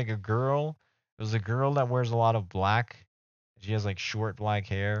 Yes, it was like a girl. It was a girl that wears a lot of black. She has like short black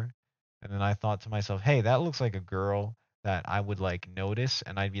hair. And then I thought to myself, hey, that looks like a girl that I would like notice,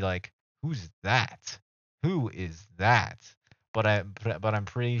 and I'd be like, who's that? Who is that? But I'm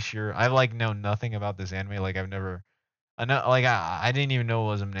pretty sure I like know nothing about this anime. Like I've never I know, like I didn't even know it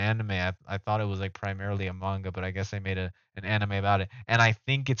was an anime. I thought it was like primarily a manga, but I guess they made an anime about it. And I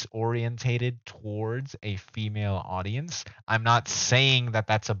think it's orientated towards a female audience. I'm not saying that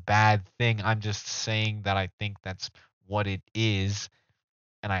that's a bad thing. I'm just saying that I think that's what it is,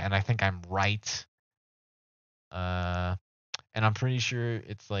 and I think I'm right. Uh, and I'm pretty sure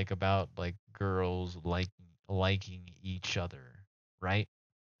it's like about like girls liking each other, right?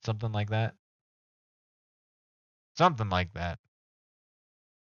 Something like that. Something like that.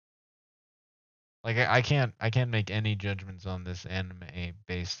 Like I can't make any judgments on this anime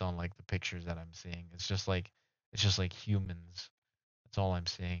based on like the pictures that I'm seeing. It's just like humans. That's all I'm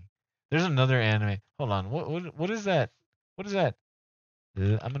seeing. There's another anime. Hold on. What is that? What is that?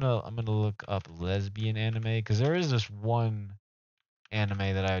 I'm gonna look up lesbian anime because there is this one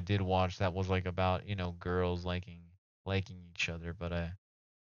anime that I did watch that was like about, girls liking each other, but I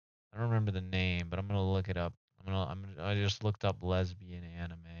don't remember the name, but I'm gonna look it up. I just looked up lesbian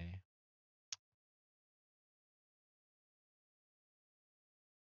anime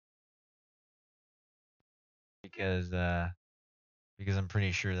because because I'm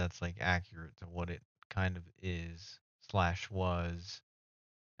pretty sure that's like accurate to what it kind of is slash was,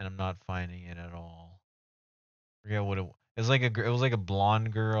 and I'm not finding it at all. Forget what it was like it was like a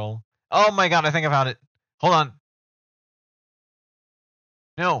blonde girl. Oh my god, I think I found it. Hold on.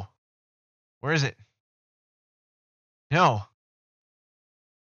 No. Where is it? No.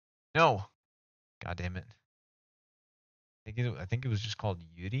 No. God damn it. I think it was just called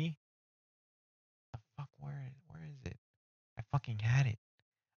Yuri. The fuck, where is it? I fucking had it.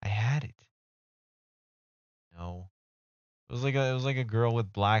 I had it. No. It was like a girl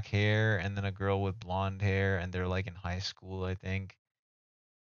with black hair and then a girl with blonde hair, and they're like in high school, I think.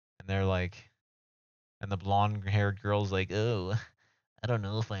 And they're like, and the blonde haired girl's like, oh, I don't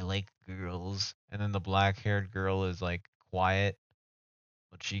know if I like girls. And then the black haired girl is like quiet,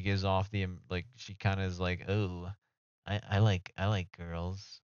 but she gives off like she kind of is like, oh, I like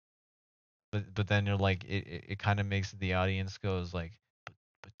girls. But then you're like, it kind of makes the audience goes like,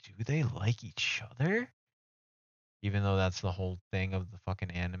 but do they like each other? Even though that's the whole thing of the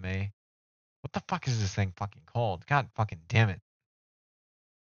fucking anime. What the fuck is this thing fucking called? God fucking damn it.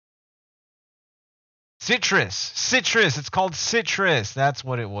 Citrus. It's called Citrus. That's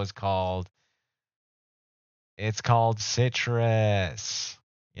what it was called. It's called Citrus.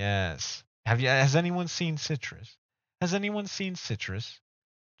 Yes. Has anyone seen Citrus? Has anyone seen Citrus?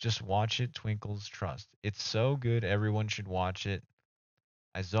 Just watch it, Twinkles Trust. It's so good, everyone should watch it.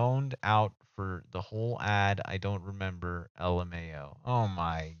 I zoned out for the whole ad. I don't remember LMAO. Oh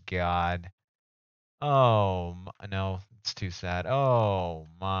my god. Oh, no, it's too sad. Oh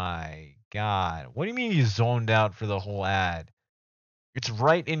my god. What do you mean you zoned out for the whole ad? It's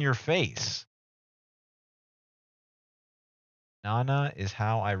right in your face. Nana is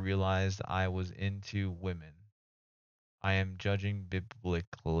how I realized I was into women. I am judging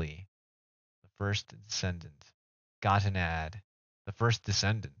biblically. The first descendant. Got an ad. The first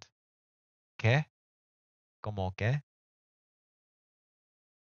descendant. ¿Qué? ¿Cómo qué?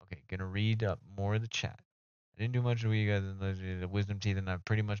 Okay, gonna read up more of the chat. I didn't do much of you guys in the wisdom teeth, and I've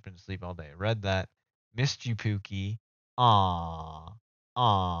pretty much been asleep all day. Read that. Missed you, Pookie. Aww.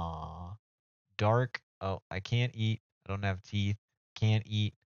 Aww. Dark. Oh, I can't eat. I don't have teeth. Can't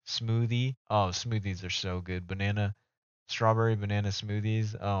eat. Smoothie. Oh, smoothies are so good. Strawberry banana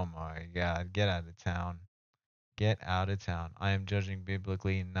smoothies. Oh my god. Get out of town. Get out of town. I am judging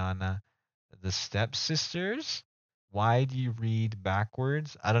biblically. Nana. The stepsisters? Why do you read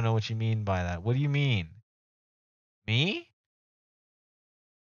backwards? I don't know what you mean by that. What do you mean? Me?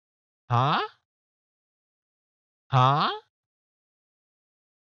 Huh? Huh?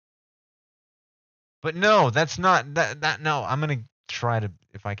 But no, that's not that no, I'm gonna try to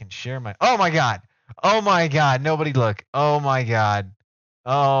if I can share my oh my god. Oh my god, nobody look. Oh my god.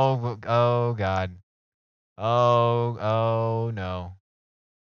 Oh god. Oh no.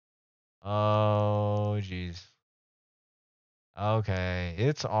 Oh jeez. Okay,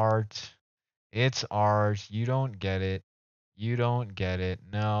 it's art. It's art. You don't get it. You don't get it.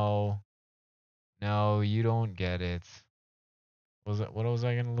 No. No, you don't get it. What was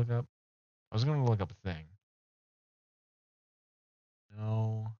I gonna look up? I was gonna look up a thing.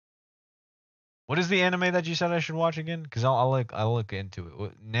 No. What is the anime that you said I should watch again? Because I'll look into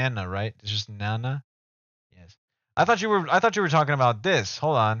it. Nana, right? It's just Nana. Yes. I thought you were talking about this.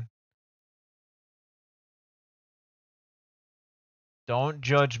 Hold on. Don't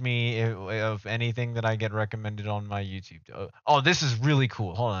judge me of anything that I get recommended on my YouTube. Oh, this is really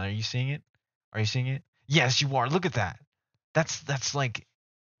cool. Hold on. Are you seeing it? Are you seeing it? Yes, you are. Look at that. That's like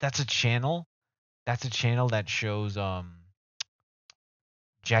that's a channel. That's a channel that shows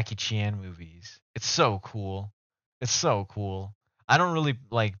Jackie Chan movies. It's so cool. It's so cool. I don't really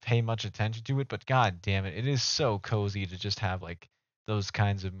like pay much attention to it, but god damn it, it is so cozy to just have like those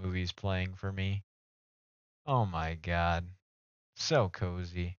kinds of movies playing for me. Oh my god. So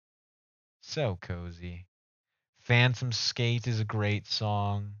cozy. So cozy. Phantom Skate is a great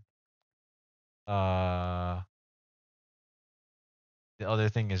song. Uh the other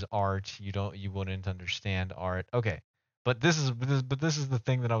thing is art. You wouldn't understand art. Okay. But this is the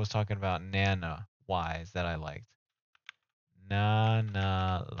thing that I was talking about Nana wise that I liked.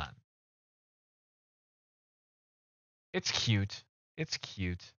 Nana Lan. It's cute. It's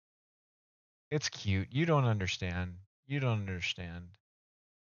cute. It's cute. You don't understand. You don't understand.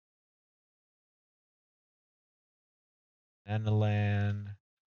 Nanalan.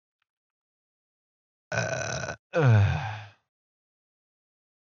 Uh.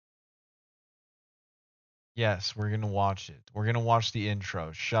 Yes, we're gonna watch it. We're gonna watch the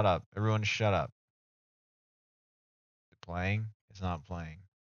intro. Shut up. Everyone shut up. Is it playing? It's not playing.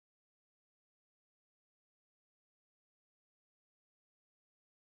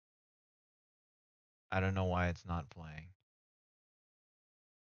 I don't know why it's not playing.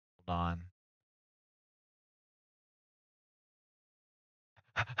 Hold on.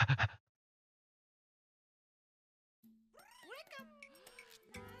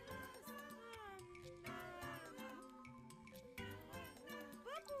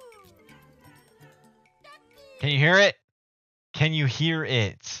 Can you hear it? Can you hear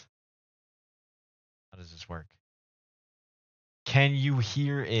it? How does this work? Can you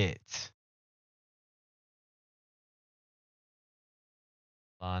hear it?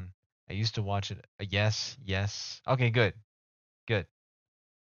 Hold on. I used to watch it. Yes, yes. Okay, good. Good.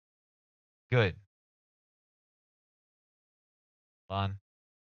 Good. Hold on.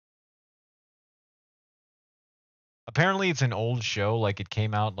 Apparently it's an old show, like it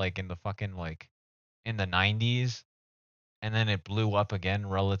came out like in the fucking like in the 90s and then it blew up again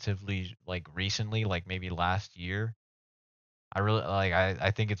relatively like recently, like maybe last year.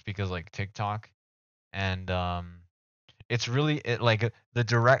 I think it's because like TikTok and it's really like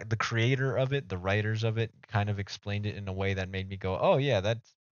the creator of it, the writers of it kind of explained it in a way that made me go, "Oh yeah,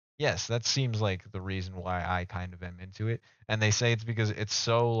 that's Yes, that seems like the reason why I kind of am into it. And they say it's because it's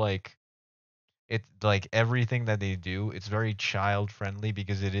so like it's like everything that they do, it's very child friendly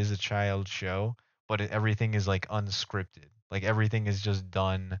because it is a child show, but everything is like unscripted. Like everything is just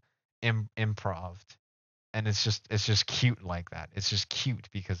done improv, and it's just cute like that. It's just cute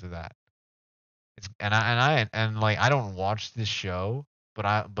because of that. It's and like I don't watch this show,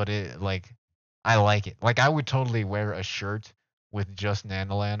 but it like I like it. Like I would totally wear a shirt with just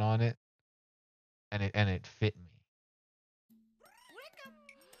Nanolan on it, and it fit me.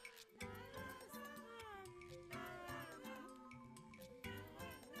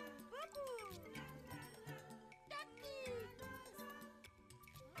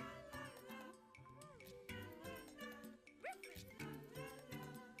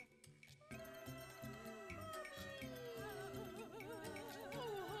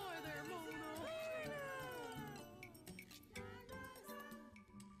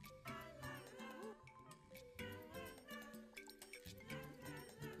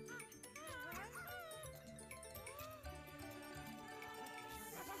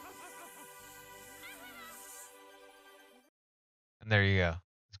 And there you go.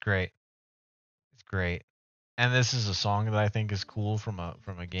 It's great. It's great. And this is a song that I think is cool from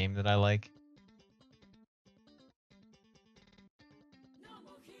a game that I like.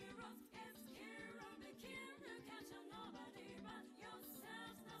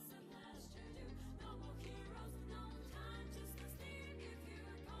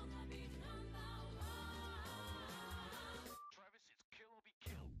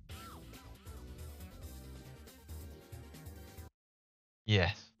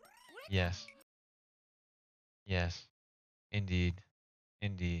 Yes. Yes. Yes. Indeed.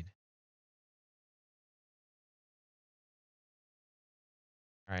 Indeed.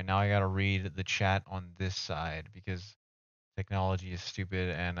 All right, now I gotta read the chat on this side because technology is stupid,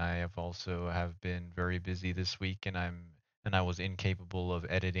 and I have been very busy this week, and I was incapable of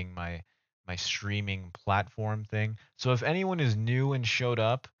editing my streaming platform thing. So if anyone is new and showed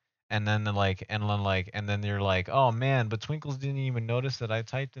up, and then they're like, oh man, but Twinkles didn't even notice that I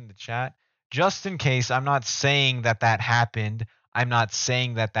typed in the chat. Just in case, I'm not saying that that happened. I'm not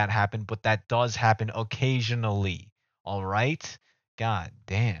saying that that happened, but that does happen occasionally. All right. God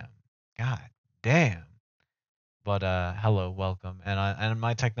damn. God damn. But hello, welcome. And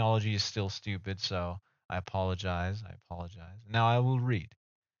my technology is still stupid, so I apologize. I apologize. Now I will read.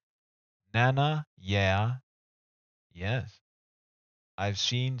 Nana, yeah, yes. I've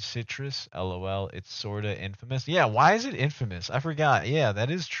seen Citrus, LOL. It's sorta infamous. Yeah, why is it infamous? I forgot. Yeah, that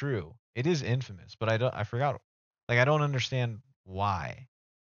is true. It is infamous, but I forgot. Like I don't understand why.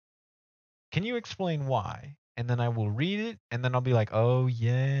 Can you explain why? And then I will read it, and then I'll be like, oh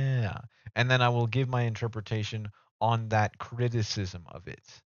yeah. And then I will give my interpretation on that criticism of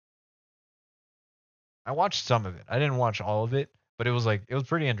it. I watched some of it. I didn't watch all of it, but it was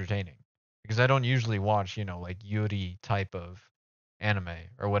pretty entertaining because I don't usually watch, like Yuri type of anime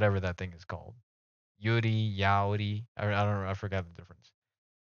or whatever that thing is called. Yuri, Yaori. I don't know. I forgot the difference.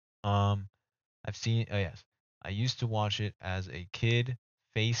 Um, I've seen. Oh yes, I used to watch it as a kid.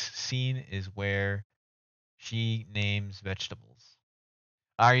 Face scene is where she names vegetables.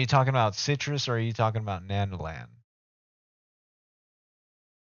 Are you talking about citrus or are you talking about Nanoland?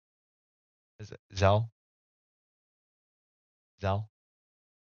 Is it Zell? Zell?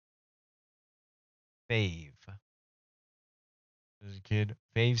 Fave. As a kid,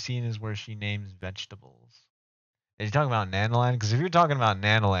 fave scene is where she names vegetables. Are you talking about Nanoland? Because if you're talking about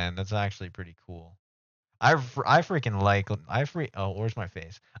Nanoland, that's actually pretty cool. I freaking like oh, where's my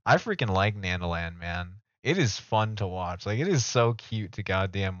face? I freaking like Nanoland, man. It is fun to watch. Like it is so cute to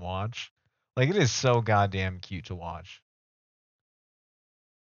goddamn watch. Like it is so goddamn cute to watch.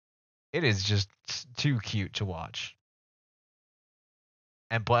 It is just too cute to watch.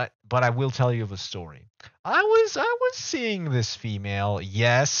 And but I will tell you of a story. I was seeing this female.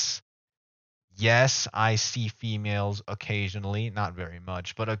 Yes, yes, I see females occasionally, not very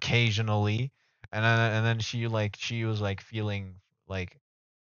much, but occasionally. And then she was like feeling like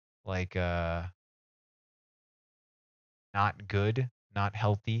like not good, not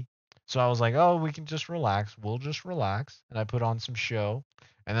healthy. So I was like, "Oh, we can just relax. We'll just relax." And I put on some show,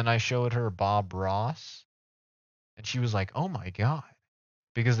 and then I showed her Bob Ross, and she was like, "Oh my god."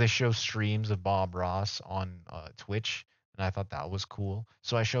 Because they show streams of Bob Ross on Twitch, and I thought that was cool.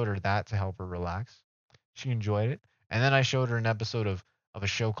 So I showed her that to help her relax. She enjoyed it, and then I showed her an episode of a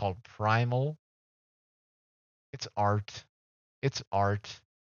show called Primal. It's art. It's art.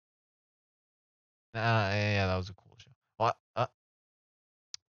 Yeah, that was a cool show. What?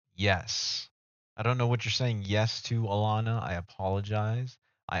 Yes. I don't know what you're saying yes to, Alana. I apologize.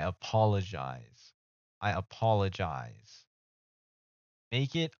 I apologize. I apologize.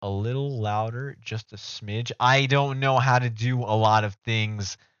 Make it a little louder, just a smidge. I don't know how to do a lot of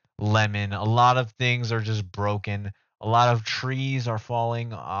things, Lemon. A lot of things are just broken. A lot of trees are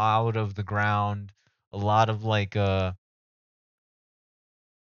falling out of the ground. A lot of a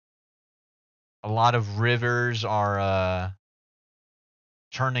lot of rivers are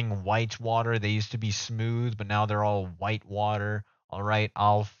turning white water. They used to be smooth, but now they're all white water. All right,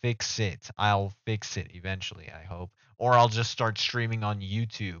 I'll fix it. I'll fix it eventually, I hope. Or I'll just start streaming on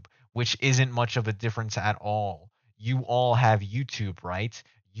YouTube, which isn't much of a difference at all. You all have YouTube, right?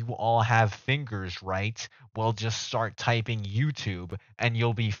 You all have fingers, right? Well, just start typing YouTube and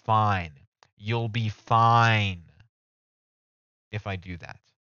you'll be fine. You'll be fine if I do that.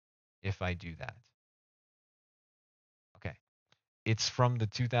 If I do that. Okay. It's from the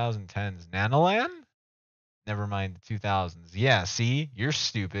 2010s. Nanoland? Never mind the 2000s. Yeah, see? You're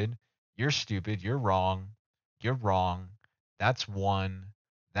stupid. You're stupid. You're wrong. You're wrong. That's one.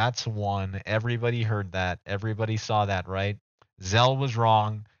 That's one. Everybody heard that. Everybody saw that, right? Zell was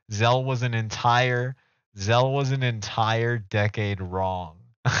wrong. Zell was an entire decade wrong.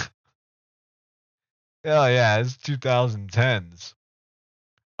 Oh yeah, it's 2010s.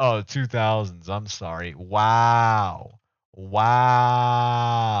 Oh, 2000s. I'm sorry. Wow.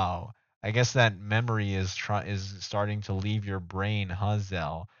 Wow. I guess that memory is starting to leave your brain, huh,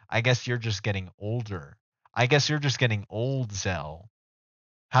 Zell? I guess you're just getting older. I guess you're just getting old, Zell.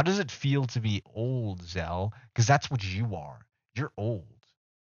 How does it feel to be old, Zell? Because that's what you are. You're old.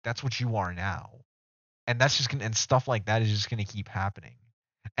 That's what you are now. And that's just gonna and stuff like that is just gonna keep happening.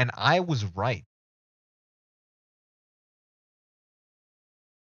 And I was right.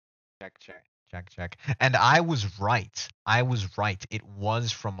 Check, check. Check, check. And I was right. I was right. It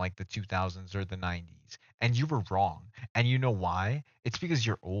was from like the 2000s or the 90s. And you were wrong. And you know why? It's because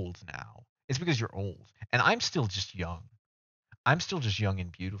you're old now. It's because you're old. And I'm still just young. I'm still just young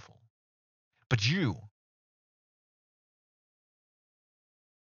and beautiful. But you,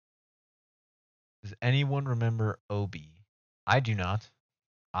 does anyone remember Obi? I do not.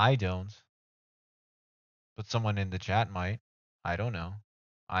 I don't. But someone in the chat might. I don't know.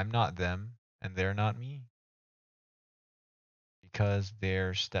 I'm not them, and they're not me. Because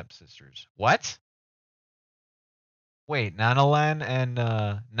they're stepsisters. What? Wait, Nanalan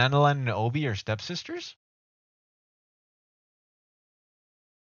and Obi are stepsisters?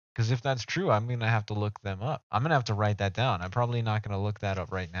 Because if that's true, I'm gonna have to look them up. I'm gonna have to write that down. I'm probably not gonna look that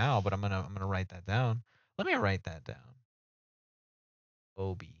up right now, but I'm gonna write that down. Let me write that down.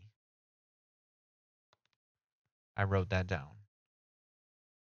 Obi. I wrote that down.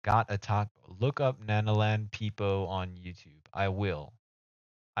 Got a talk. Look up Nanalan Peepo on YouTube. I will.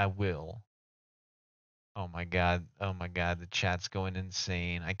 I will. Oh my god. Oh my god. The chat's going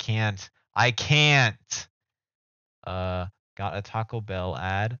insane. I can't. I can't. Uh, got a Taco Bell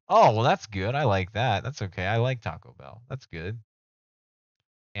ad. Oh, well, that's good. I like that. That's okay. I like Taco Bell. That's good.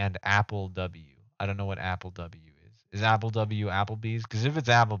 And Apple W. I don't know what Apple W is. Is Apple W Applebee's? Because if it's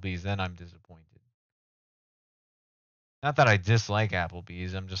Applebee's, then I'm disappointed. Not that I dislike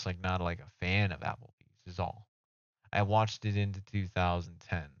Applebee's. I'm just like not like a fan of Applebee's. Is all. I watched it into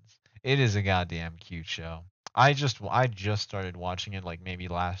 2010s. It is a goddamn cute show. I just started watching it like maybe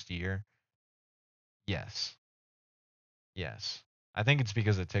last year. Yes. Yes. I think it's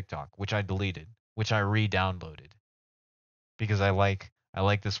because of TikTok, which I deleted, which I re-downloaded because I like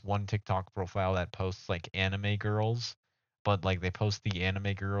this one TikTok profile that posts like anime girls, but like they post the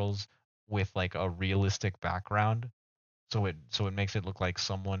anime girls with like a realistic background. So it makes it look like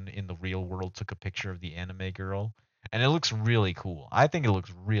someone in the real world took a picture of the anime girl, and it looks really cool. I think it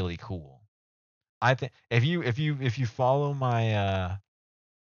looks really cool. I think if you follow my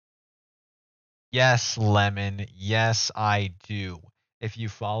yes, Lemon. Yes, I do. If you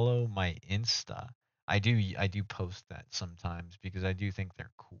follow my Insta, I do post that sometimes because I do think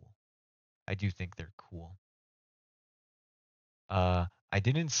they're cool. I do think they're cool. I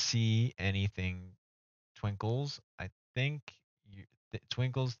didn't see anything Twinkles. I think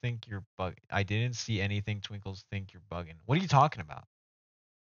Twinkles think you're bug. I didn't see anything Twinkles think you're bugging. What are you talking about?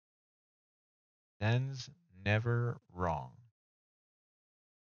 Zen's never wrong.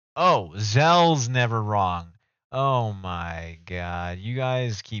 Oh, Zell's never wrong. Oh my god. You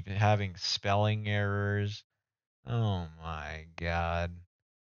guys keep having spelling errors. Oh my god.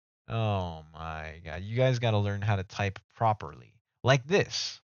 Oh my god. You guys got to learn how to type properly. Like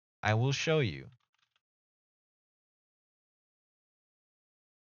this. I will show you.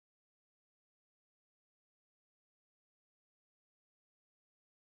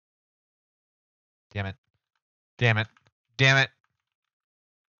 Damn it. Damn it. Damn it.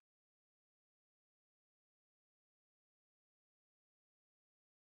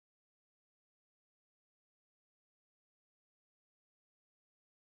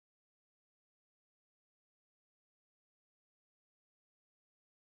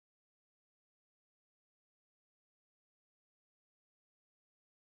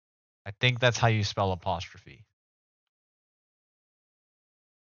 I think that's how you spell apostrophe.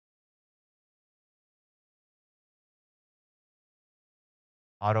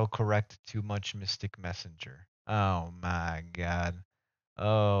 Autocorrect too much Mystic Messenger. Oh my god.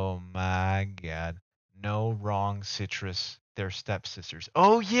 Oh my god. No wrong citrus. They're stepsisters.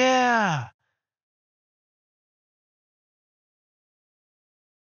 Oh yeah.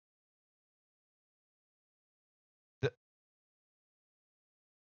 The,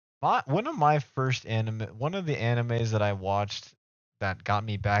 one of my first one of the animes that I watched that got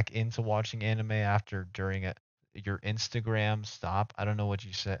me back into watching anime after during your Instagram stop. I don't know what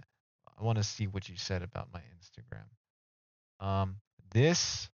you said. I want to see what you said about my Instagram. Um,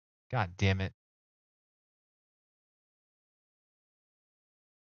 this, god damn it.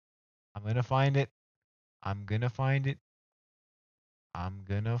 I'm gonna find it. I'm gonna find it. I'm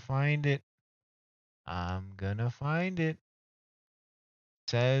gonna find it. I'm gonna find it.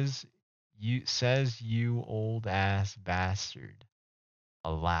 Says you old ass bastard.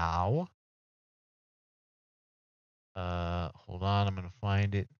 Allow. Hold on, I'm gonna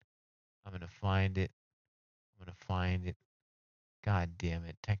find it. I'm gonna find it. I'm gonna find it. God damn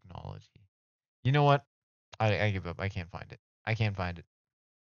it, technology. You know what? I give up. I can't find it. I can't find it.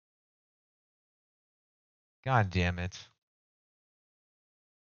 God damn it.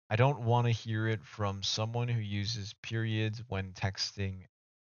 I don't want to hear it from someone who uses periods when texting.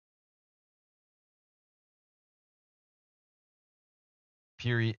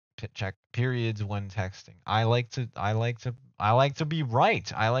 Check periods when texting. I like to be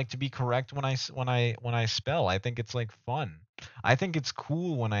right. I like to be correct when I spell. I think it's like fun. I think it's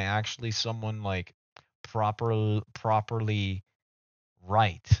cool when I actually someone like properly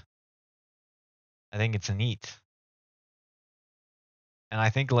right. I think it's neat. And I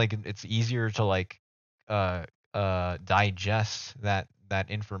think like it's easier to like uh digest that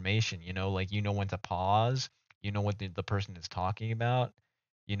information, like you know when to pause, you know what the person is talking about,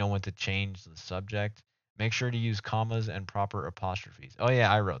 you know when to change the subject. Make sure to use commas and proper apostrophes. Oh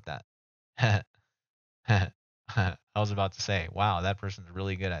yeah, I wrote that. I was about to say, wow, that person's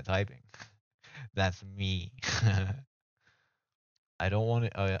really good at typing. That's me. I don't want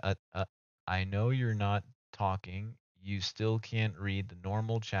to. I know you're not talking. You still can't read the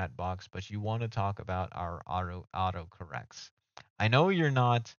normal chat box, but you want to talk about our autocorrects. I know you're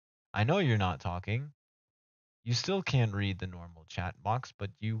not. I know you're not talking. You still can't read the normal chat box, but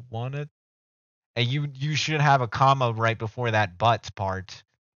you want to. And you should have a comma right before that but part.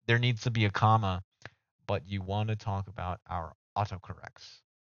 There needs to be a comma, but you want to talk about our autocorrects.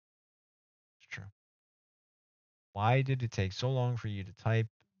 It's true. Why did it take so long for you to type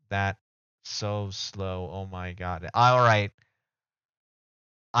that so slow? Oh my god. All right.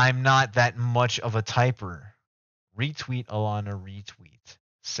 I'm not that much of a typer. Retweet Alana retweet.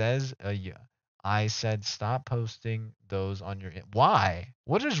 Says yeah. I said stop posting those on your why?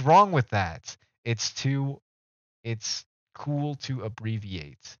 What is wrong with that? It's cool to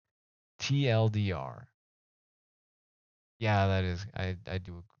abbreviate. TLDR. Yeah, that is. I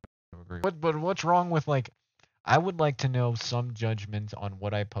do agree. But what's wrong with like? I would like to know some judgment on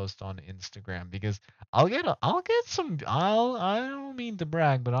what I post on Instagram because I'll get some I don't mean to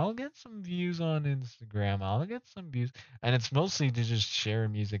brag, but I'll get some views on Instagram. I'll get some views, and it's mostly to just share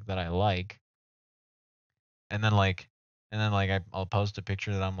music that I like, and then like I'll post a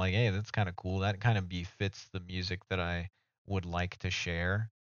picture that I'm like, hey, that's kind of cool. That kind of befits the music that I would like to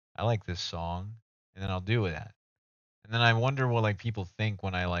share. I like this song, and then I'll do that. And then I wonder what like people think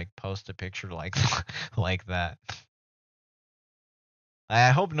when I like post a picture like like that.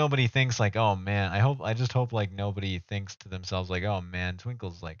 I hope nobody thinks like, oh man. I just hope like nobody thinks to themselves like, oh man,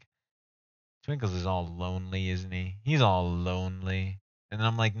 Twinkles is all lonely, isn't he? He's all lonely. And then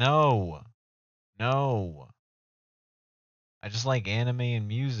I'm like, no, no. I just like anime and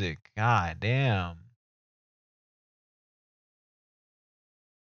music. God damn.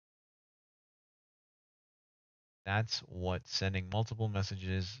 That's what sending multiple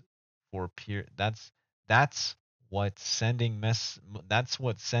messages for peer. That's what that's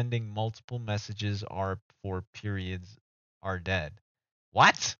what sending multiple messages are for periods are dead.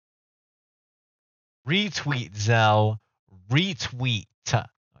 What? Retweet Zell. Retweet.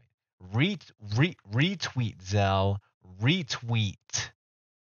 Retweet Zell. Retweet.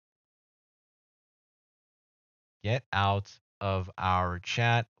 Get out of our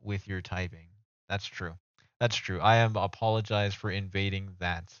chat with your typing. That's true. That's true. I am apologize for invading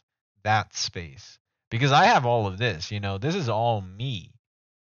that space because I have all of this. This is all me.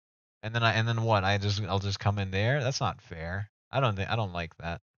 And then what? I'll just come in there. That's not fair. I don't like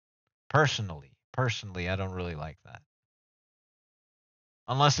that. Personally, I don't really like that.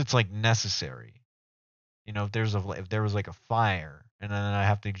 unless it's like necessary. You know, if there was like a fire, and then I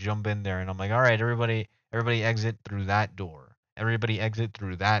have to jump in there, and I'm like, all right, everybody exit through that door. Everybody exit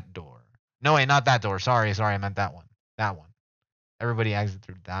through that door. No, wait, not that door. Sorry, I meant that one. That one. Everybody exit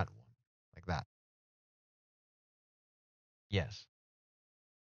through that one, like that. Yes.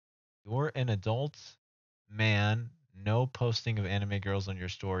 You're an adult man. No posting of anime girls on your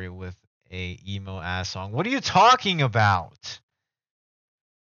story with a emo ass song. What are you talking about?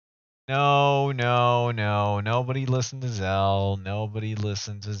 No, no, no. Nobody listened to Zell. Nobody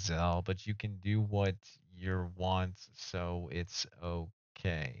listened to Zell, but you can do what you want, so it's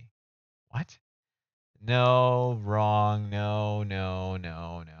okay. What? No, wrong. No, no,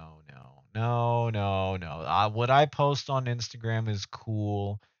 no, no, no. No, no, no. What I post on Instagram is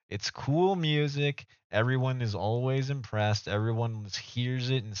cool. It's cool music. Everyone is always impressed. Everyone hears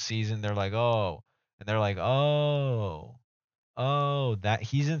it and sees it, and they're like, "Oh." And they're like, "Oh. Oh, that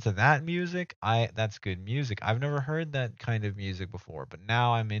he's into that music? That's good music. I've never heard that kind of music before, but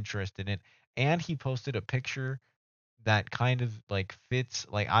now I'm interested in it." And he posted a picture that kind of like fits,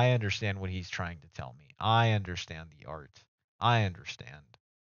 like I understand what he's trying to tell me. I understand the art. I understand.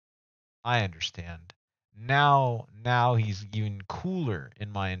 I understand. Now he's even cooler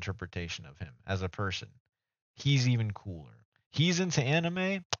in my interpretation of him as a person. He's even cooler. He's into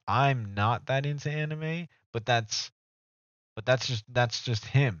anime. I'm not that into anime, but that's just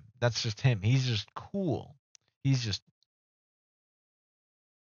him. That's just him. He's just cool. He's just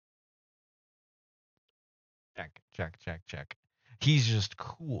check. He's just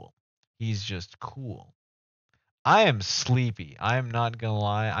cool. He's just cool. I am sleepy. I am not gonna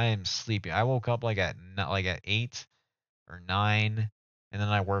lie. I am sleepy. I woke up like at 8 or 9, and then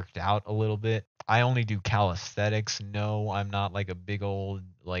I worked out a little bit. I only do calisthenics. No, I'm not like a big old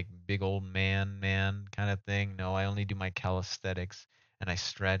man kind of thing. No, I only do my calisthenics, and I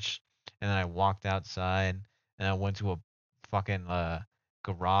stretch, and then I walked outside, and I went to a fucking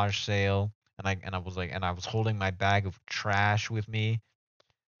garage sale, and I was holding my bag of trash with me,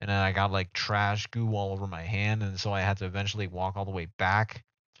 and then I got like trash goo all over my hand, and so I had to eventually walk all the way back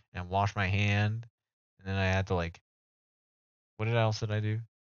and wash my hand, and then I had to like, what else did I do?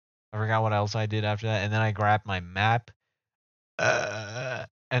 I forgot what else I did after that, and then I grabbed my map, and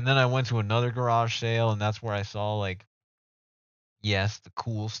then I went to another garage sale, and that's where I saw like, yes, the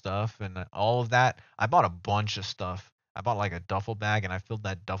cool stuff and all of that. I bought a bunch of stuff. I bought like a duffel bag, and I filled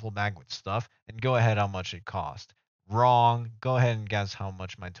that duffel bag with stuff. And go ahead, how much it cost? Wrong. Go ahead and guess how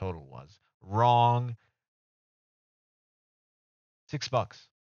much my total was. Wrong. $6.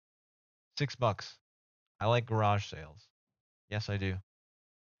 $6. I like garage sales. Yes, I do.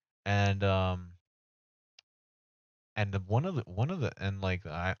 And one of the and like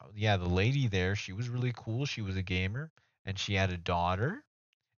I yeah, the lady there, she was really cool. She was a gamer, and she had a daughter,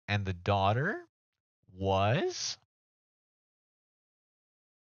 and the daughter was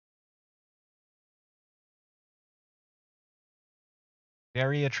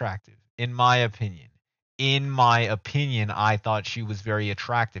very attractive, in my opinion. In my opinion, I thought she was very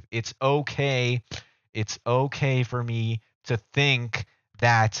attractive. It's okay. It's okay for me to think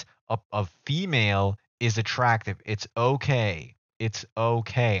that a female is attractive. It's okay. It's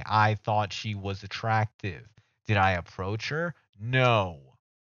okay. I thought she was attractive. Did I approach her? No,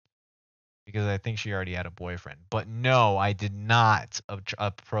 because I think she already had a boyfriend. But no, I did not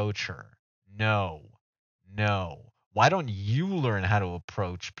approach her. No, no. Why don't you learn how to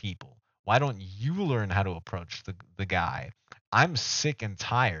approach people? Why don't you learn how to approach the guy? I'm sick and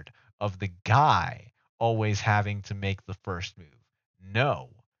tired of the guy always having to make the first move. No,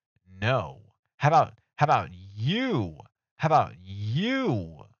 no. How about you? How about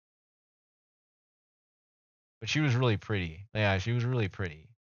you? But she was really pretty. Yeah, she was really pretty.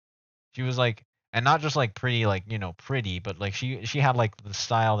 She was like, and not just like pretty, like, pretty, but like she had like the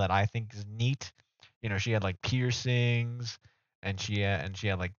style that I think is neat. She had like piercings, and she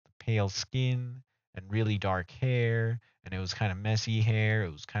had like pale skin and really dark hair, and it was kind of messy hair.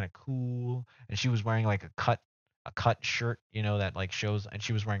 It was kind of cool, and she was wearing like a cut shirt, that like shows, and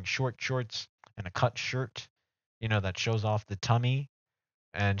she was wearing short shorts and a cut shirt, that shows off the tummy,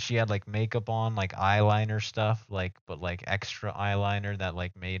 and she had like makeup on, like eyeliner stuff, like, but like extra eyeliner that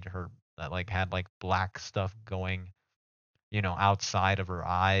like made her, that like had like black stuff going, outside of her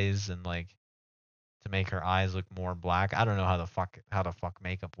eyes, and like to make her eyes look more black. I don't know how the fuck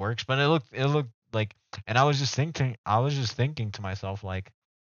makeup works, but it looked like, and I was just thinking to myself, like,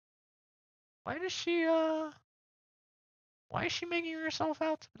 why does she why is she making herself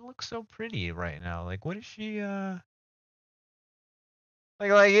out to look so pretty right now? Like, what is she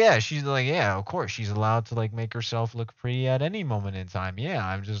Yeah, she's like, yeah, of course, she's allowed to like make herself look pretty at any moment in time. Yeah,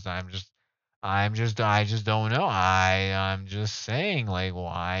 I just don't know. I'm just saying, like,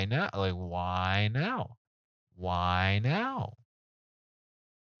 why now? Like, why now? Why now?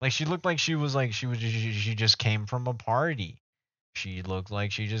 Like, she looked like she just came from a party. She looked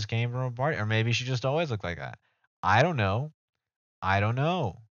like she just came from a party, or maybe she just always looked like that. I don't know. I don't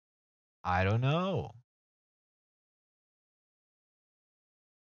know. I don't know.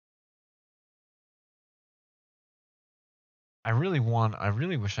 I really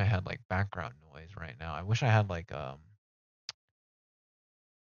wish I had like background noise right now. I wish I had like I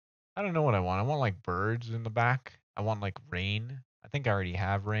don't know what I want. I want like birds in the back. I want like rain. I think I already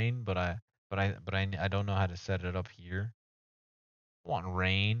have rain, I don't know how to set it up here. I want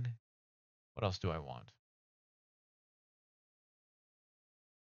rain. What else do I want?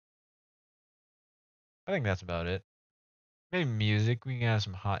 I think that's about it. Maybe music. We can have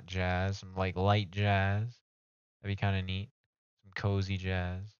some hot jazz, some like light jazz. That'd be kind of neat. Some cozy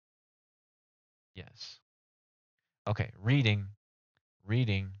jazz. Yes. Okay, reading.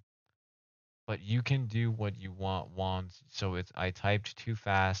 But you can do what you want. So it's I typed too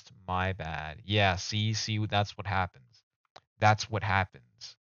fast. My bad. Yeah. See. That's what happens. That's what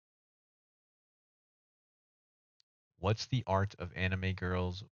happens. What's the art of anime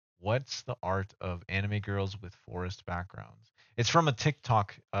girls? What's the art of anime girls with forest backgrounds? It's from a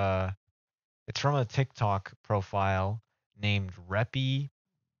TikTok. It's from a TikTok profile named Reppy.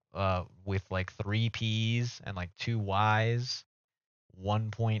 With like three P's and like two Y's.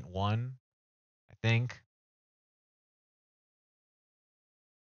 1.1, I think.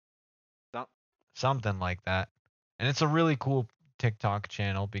 Something like that. And it's a really cool TikTok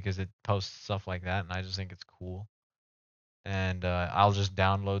channel because it posts stuff like that, and I just think it's cool. And I'll just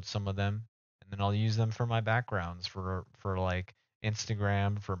download some of them, and then I'll use them for my backgrounds for like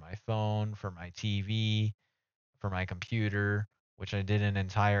Instagram, for my phone, for my TV, for my computer, which I did an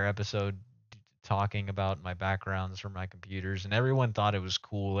entire episode talking about my backgrounds for my computers, and everyone thought it was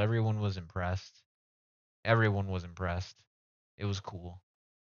cool. Everyone was impressed. Everyone was impressed. It was cool.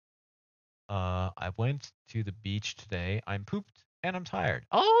 I went to the beach today. I'm pooped and I'm tired.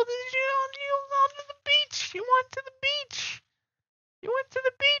 Oh, did you love to the beach? You went to the beach. You went to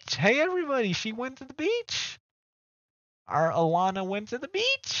the beach. Hey, everybody, she went to the beach. Our Alana went to the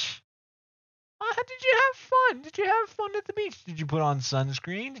beach. Did you have fun? Did you have fun at the beach? Did you put on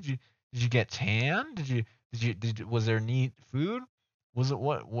sunscreen? Did you get tan? Was there neat food? Was it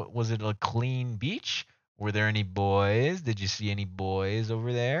what was it a clean beach? Were there any boys? Did you see any boys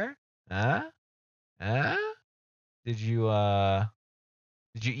over there? Huh? Huh? Did you uh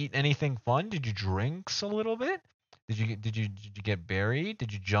did you eat anything fun? Did you drinks a little bit? Did you get buried?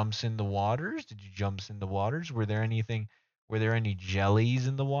 Did you jumps in the waters? Did you jumps in the waters? Were there any jellies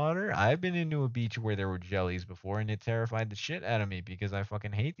in the water? I've been into a beach where there were jellies before and it terrified the shit out of me because I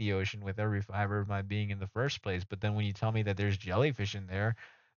fucking hate the ocean with every fiber of my being in the first place. But then when you tell me that there's jellyfish in there,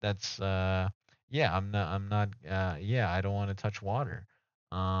 that's yeah, yeah, I don't want to touch water.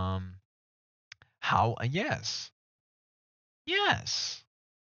 Um how yes. Yes.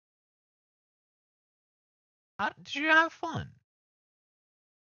 Did you have fun?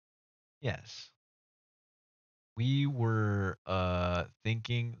 Yes. We were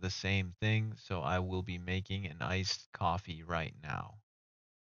thinking the same thing, so I will be making an iced coffee right now.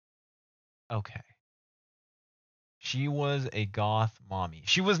 Okay. She was a goth mommy.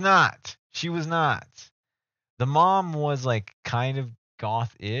 She was not. She was not. The mom was like kind of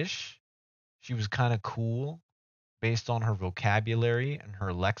goth-ish. She was kind of cool based on her vocabulary and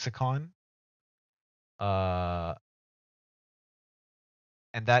her lexicon. Uh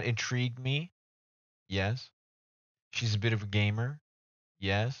and that intrigued me. Yes. She's a bit of a gamer.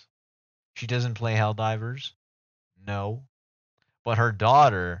 Yes. She doesn't play Helldivers. No. But her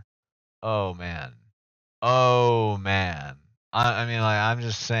daughter, oh man. Oh man. I mean, like, I'm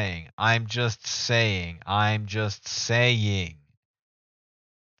just saying. I'm just saying. I'm just saying.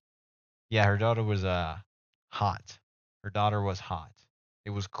 Yeah, her daughter was hot. Her daughter was hot.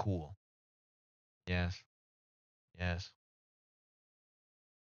 It was cool. Yes. Yes.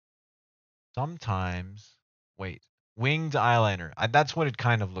 Sometimes, wait, winged eyeliner. That's what it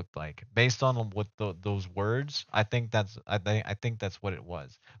kind of looked like. Based on what those words, I think that's what it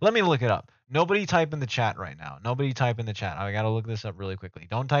was. Let me look it up. Nobody type in the chat right now. Nobody type in the chat. I got to look this up really quickly.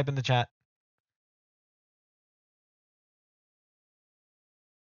 Don't type in the chat.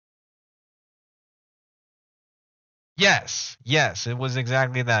 Yes. Yes, it was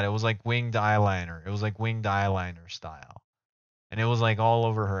exactly that. It was like winged eyeliner. It was like winged eyeliner style. And it was like all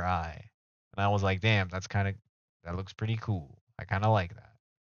over her eye. And I was like, "Damn, that looks pretty cool. I kind of like that."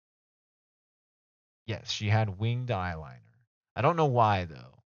 Yes, she had winged eyeliner. I don't know why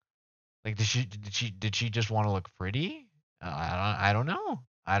though. Like, did she just want to look pretty? I don't know.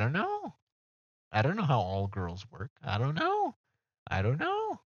 I don't know. I don't know how all girls work. I don't know. I don't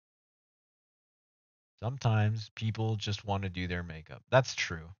know. Sometimes people just want to do their makeup. That's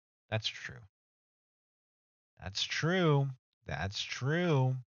true. That's true. That's true. That's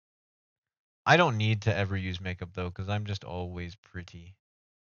true. I don't need to ever use makeup though, because I'm just always pretty.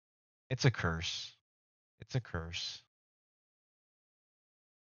 It's a curse. It's a curse.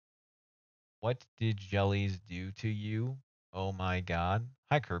 What did jellies do to you? Oh my god.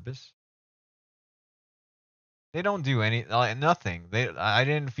 Hi, Kerbis. They don't do any nothing. I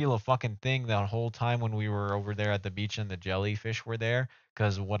didn't feel a fucking thing that whole time when we were over there at the beach and the jellyfish were there.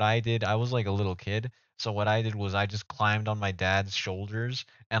 Cause what I did, I was like a little kid. So what I did was I just climbed on my dad's shoulders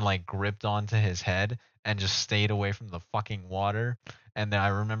and like gripped onto his head and just stayed away from the fucking water. And then I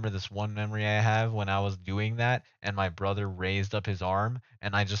remember this one memory I have when I was doing that and my brother raised up his arm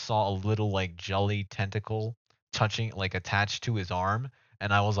and I just saw a little like jelly tentacle touching like attached to his arm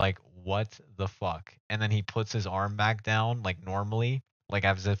and I was like, "What the fuck?" And then he puts his arm back down like normally, like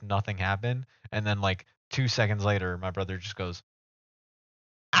as if nothing happened. And then like 2 seconds later, my brother just goes,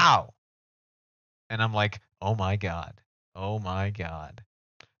 "Ow!" And I'm like, "Oh my god, oh my god."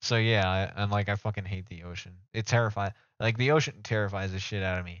 So yeah, and like I fucking hate the ocean. It terrifies. Like the ocean terrifies the shit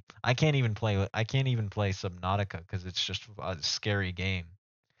out of me. I can't even play. I can't even play Subnautica because it's just a scary game.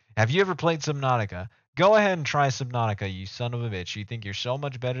 Have you ever played Subnautica? Go ahead and try Subnautica, you son of a bitch. You think you're so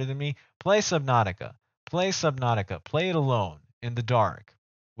much better than me? Play Subnautica. Play Subnautica. Play it alone, in the dark,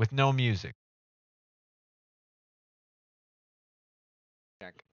 with no music.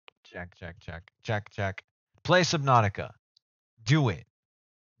 Check. Check, check, check. Check, check. Play Subnautica. Do it.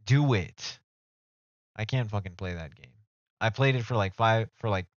 Do it. I can't fucking play that game. I played it for like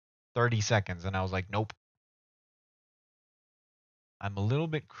 30 seconds and I was like, nope. I'm a little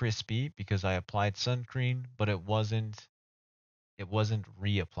bit crispy because I applied sunscreen, but it wasn't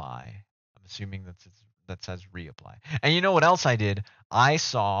reapply. I'm assuming that says reapply. And you know what else I did? I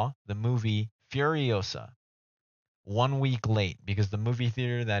saw the movie Furiosa 1 week late because the movie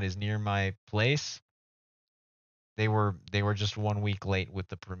theater that is near my place, they were just 1 week late with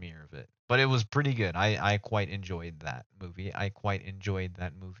the premiere of it. But it was pretty good. I quite enjoyed that movie. I quite enjoyed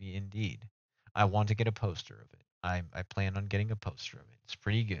that movie indeed. I want to get a poster of it. I plan on getting a poster of it. It's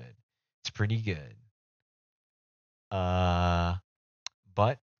pretty good. It's pretty good. Uh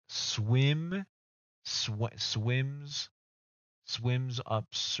but swims up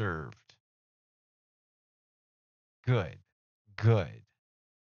served. Good. Good.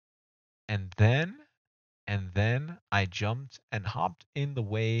 And then I jumped and hopped in the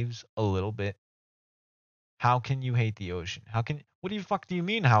waves a little bit. How can you hate the ocean? What do you fuck do you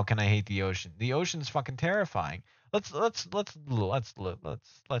mean how can I hate the ocean? The ocean's fucking terrifying. Let's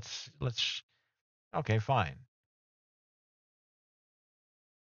okay, fine.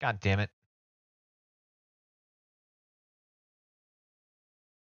 God damn it.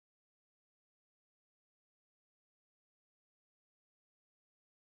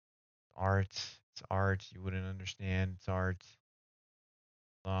 Art. It's art. You wouldn't understand. It's art.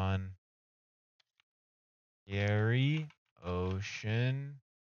 On Gary Ocean.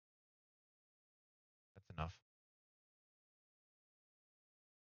 That's enough.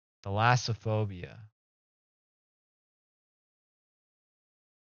 Thalassophobia.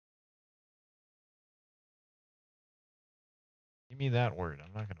 Give me that word.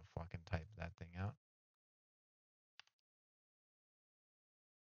 I'm not gonna fucking type that thing out.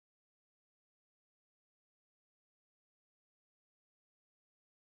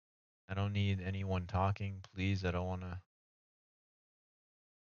 I don't need anyone talking, please. I don't wanna.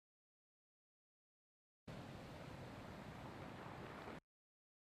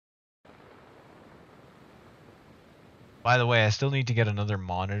 By the way, I still need to get another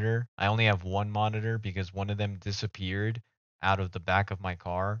monitor. I only have one monitor because one of them disappeared out of the back of my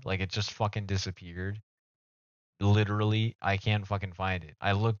car. Like it just fucking disappeared. Literally, I can't fucking find it.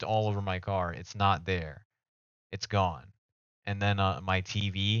 I looked all over my car. It's not there. It's gone. And then my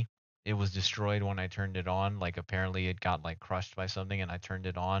TV, it was destroyed when I turned it on. Like apparently it got like crushed by something and I turned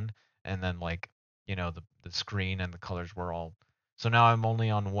it on and then like, the screen and the colors were all. So now I'm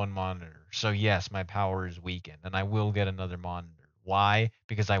only on one monitor. So yes, my power is weakened and I will get another monitor. Why?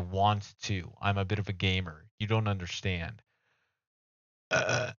 Because I want to. I'm a bit of a gamer. You don't understand.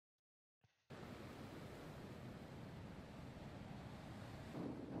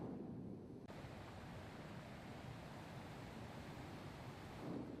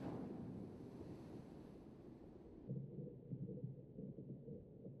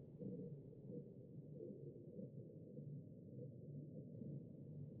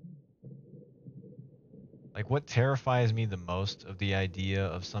 Like, what terrifies me the most of the idea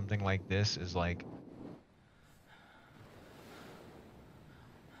of something like this is like,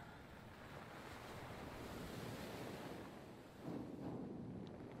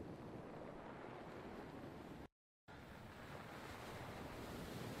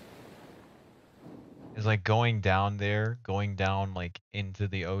 going down there, going down like into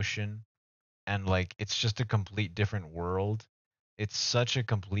the ocean, and like it's just a complete different world. It's such a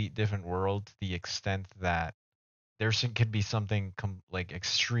complete different world to the extent that could be something like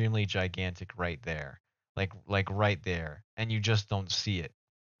extremely gigantic right there, like right there, and you just don't see it.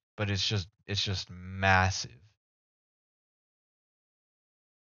 But it's just massive,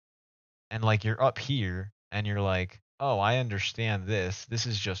 and like you're up here, and you're like, oh, I understand this. This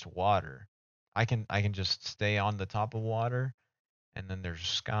is just water. I can just stay on the top of water, and then there's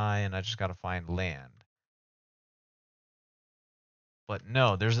sky, and I just gotta find land. But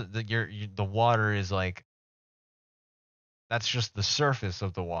no, the water is like that's just the surface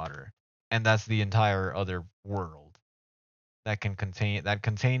of the water, and that's the entire other world that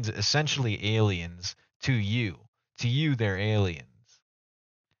contains essentially aliens to you. To you, they're aliens,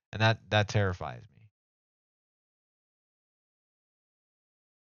 and that terrifies me.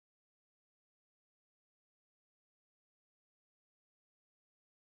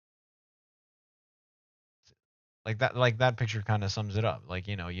 Like that picture kind of sums it up. Like,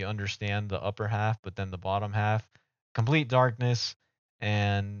 you understand the upper half, but then the bottom half, complete darkness,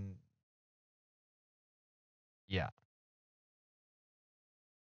 and yeah,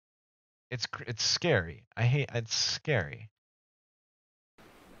 it's scary. It's scary.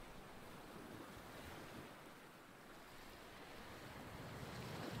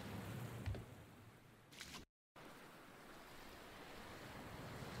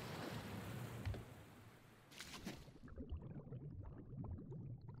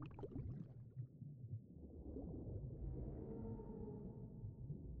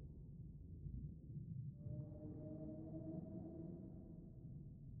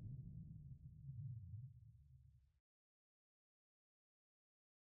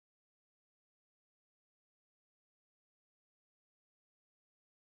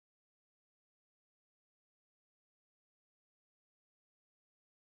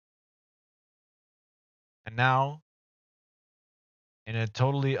 And now, in a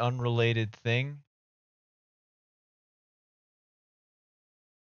totally unrelated thing,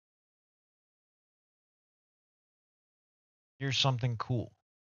 here's something cool.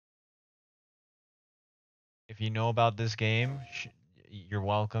 If you know about this game, you're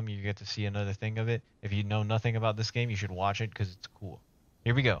welcome. You get to see another thing of it. If you know nothing about this game, you should watch it because it's cool.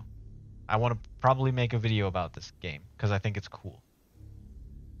 Here we go. I want to probably make a video about this game because I think it's cool.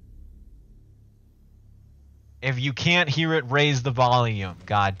 If you can't hear it, raise the volume.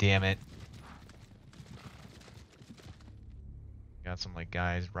 God damn it. Got some like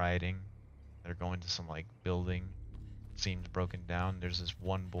guys riding. They're going to some like building. Seems broken down. There's this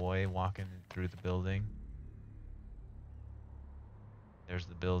one boy walking through the building. There's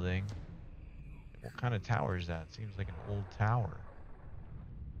the building. What kind of tower is that? Seems like an old tower.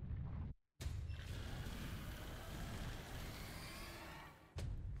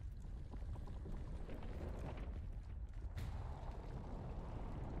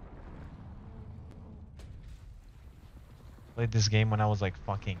 Played this game when I was like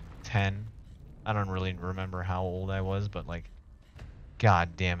fucking 10. I don't really remember how old I was, but like,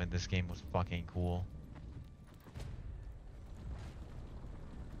 god damn it, this game was fucking cool.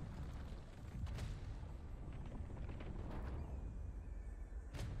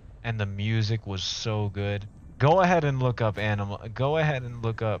 And the music was so good. Go ahead and look up Go ahead and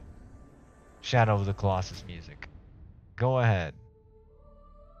look up Shadow of the Colossus music. Go ahead.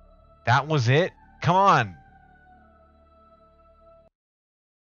 That was it? Come on.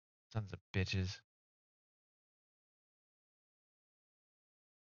 Sons of bitches.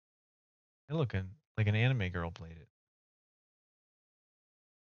 They're looking like an anime girl played it.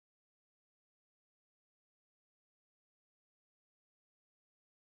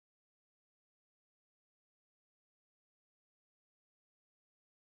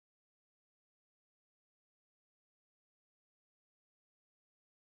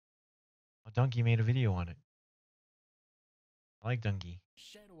 Oh, Donkey made a video on it. I like Donkey.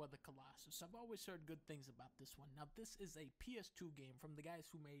 Shadow of the Colossus. I've always heard good things about this one. Now, this is a PS2 game from the guys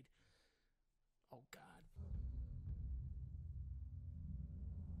who made. Oh, God.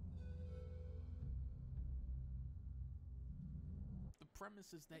 The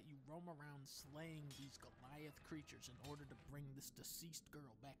premise is that you roam around slaying these Goliath creatures in order to bring this deceased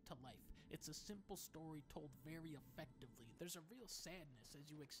girl back to life. It's a simple story told very effectively. There's a real sadness as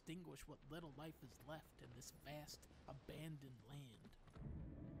you extinguish what little life is left in this vast, abandoned land.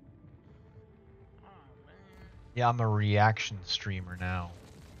 Oh, man. Yeah, I'm a reaction streamer now.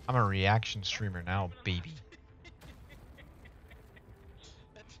 I'm a reaction streamer now, baby.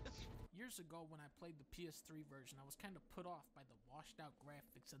 Years ago, when I played the PS3 version, I was kind of put off by the washed out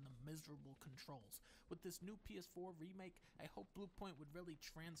graphics and the miserable controls. With this new PS4 remake, I hope Bluepoint would really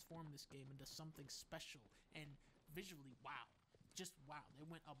transform this game into something special and visually wow. Just wow, they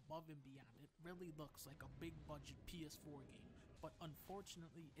went above and beyond. It really looks like a big budget PS4 game, but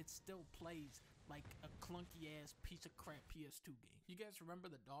unfortunately, it still plays like a clunky ass piece of crap PS2 game. You guys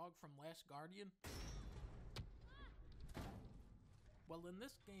remember the dog from Last Guardian? Well, in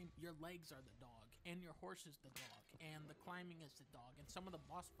this game, your legs are the dog, and your horse is the dog, and the climbing is the dog, and some of the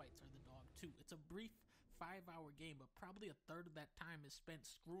boss fights are the dog too. It's a brief 5-hour game, but probably a third of that time is spent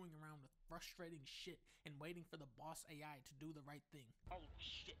screwing around with frustrating shit and waiting for the boss AI to do the right thing. Oh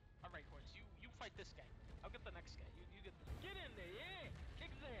shit! All right, horse, you fight this guy. I'll get the next guy. You get in there, yeah.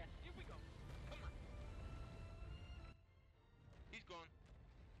 Kick his ass. Here we go. Come on. He's gone.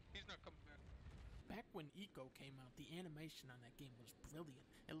 He's not coming back. Back when Eco came out, the animation on that game was brilliant.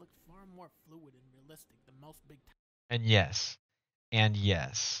 It looked far more fluid and realistic than most big time. And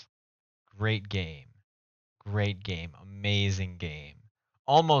yes, great game. Great game. Amazing game.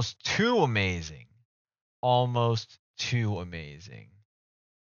 Almost too amazing. Almost too amazing.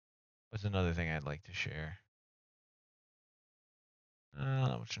 What's another thing I'd like to share?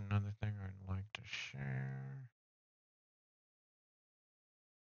 What's another thing I'd like to share?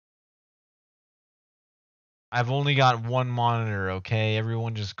 I've only got one monitor, okay?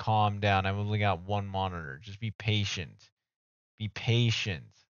 Everyone just calm down. I've only got one monitor. Just be patient. Be patient.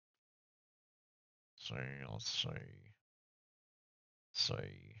 Let's see.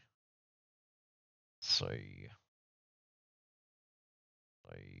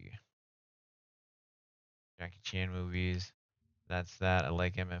 Jackie Chan movies. That's that. I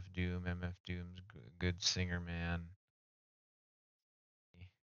like MF Doom. MF Doom's good singer, man.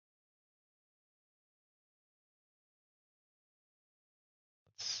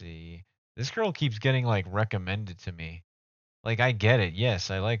 Let's see. This girl keeps getting like recommended to me. Like I get it.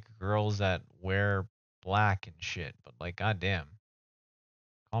 Yes, I like girls that wear black and shit, but like goddamn.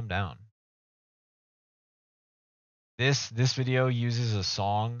 Calm down. This video uses a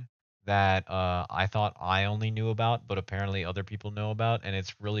song that I thought I only knew about, but apparently other people know about, and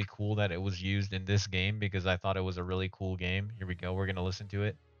it's really cool that it was used in this game because I thought it was a really cool game. Here we go. We're gonna listen to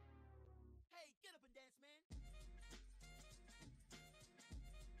it. Hey, get up and dance, man.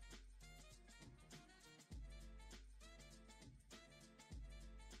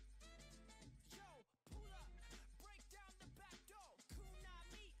 Yo, pull up, break down the back door.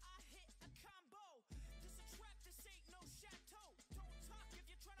 Kunami, I hit a combo. This a trap, this ain't no chateau. Don't talk if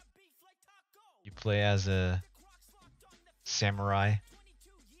you're trying to beef like taco. You play as a samurai.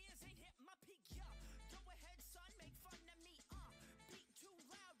 22 years ain't hit my peak, yo. Go ahead, son, make fun of me, beat too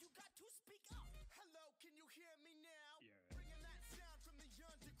loud, you got to speak up. Hello, can you hear me now? Yeah. Bringing that sound from the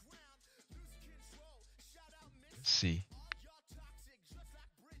underground. Lose control, shout out Miss. Let's see. Y'all toxic, just like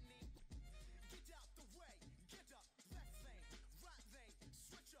Britney. Get out the way, get up, left lane, right lane,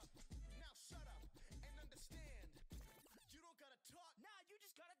 switch up. Now shut up and understand. You don't gotta talk, nah, you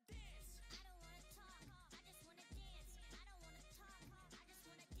just gotta dance. I don't wanna talk, I just wanna dance. I don't wanna talk, I just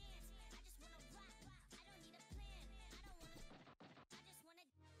wanna dance. I just wanna rock, I don't need a plan. I just wanna.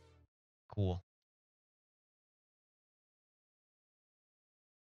 Cool.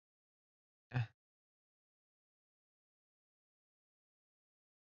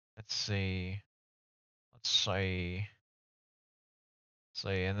 Let's see.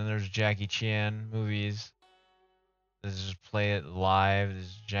 And then there's Jackie Chan movies. This is just play it live. This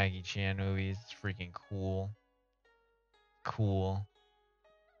is Jackie Chan movies. It's freaking cool. Cool.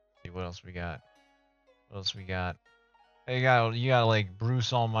 Let's see what else we got. Hey, you got like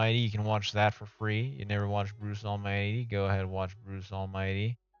Bruce Almighty. You can watch that for free. You never watched Bruce Almighty? Go ahead and watch Bruce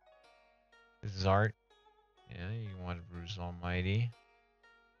Almighty. This is art. Yeah, you can watch Bruce Almighty.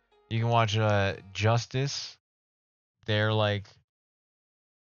 You can watch Justice. They're like,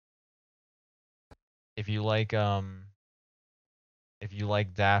 if you like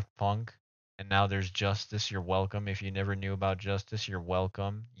Daft Punk and now there's Justice, you're welcome. If you never knew about Justice, you're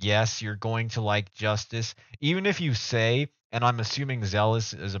welcome. Yes, you're going to like Justice. Even if you say, and I'm assuming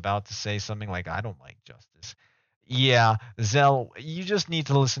Zealous is about to say something like, I don't like Justice. Yeah, Zell, you just need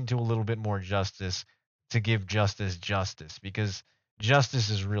to listen to a little bit more Justice to give Justice justice, because Justice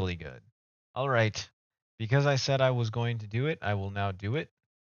is really good. All right. Because I said I was going to do it, I will now do it.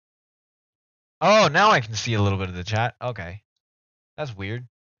 Oh, now I can see a little bit of the chat. Okay. That's weird.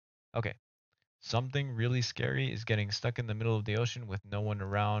 Okay. Something really scary is getting stuck in the middle of the ocean with no one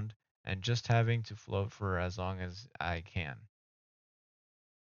around and just having to float for as long as I can.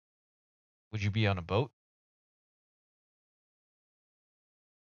 Would you be on a boat?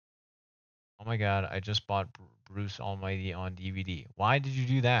 Oh my god, I just bought Bruce Almighty on DVD. Why did you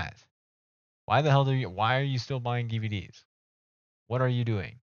do that? Why are you still buying DVDs? What are you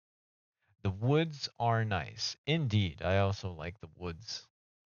doing? The woods are nice. Indeed, I also like the woods.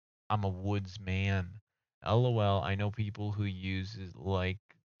 I'm a woods man. LOL, I know people who use like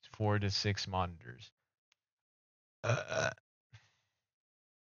 4 to 6 monitors. Uh,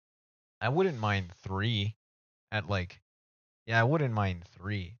 I wouldn't mind 3 at like, yeah, I wouldn't mind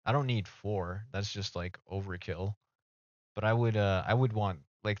 3. I don't need 4. That's just like overkill. But I would want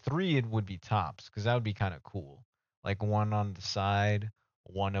like 3, it would be tops cuz that would be kind of cool. Like one on the side,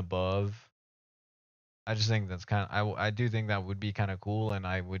 one above. I just think that's kind of I do think that would be kind of cool, and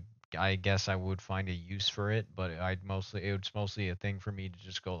I guess I would find a use for it, but it's mostly a thing for me to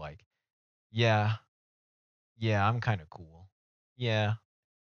just go like, yeah, yeah, I'm kind of cool. Yeah.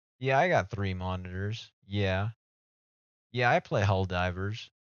 Yeah, I got 3 monitors. Yeah. Yeah, I play Helldivers.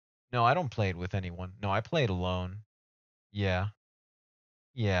 No, I don't play it with anyone. No, I play it alone. Yeah.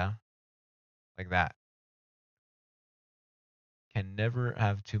 Yeah. Like that. Can never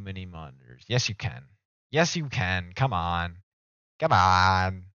have too many monitors. Yes, you can. Yes, you can. Come on. Come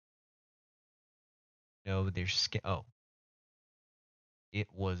on. No, oh. It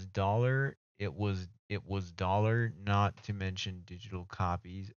was dollar. It was dollar, not to mention digital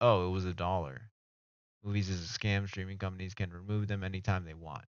copies. Oh, it was a dollar. Movies is a scam. Streaming companies can remove them anytime they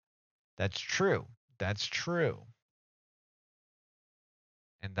want. That's true. That's true.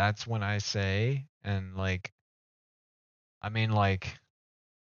 And that's when I say, and like, I mean, like,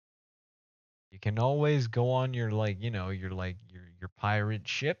 you can always go on your like, your pirate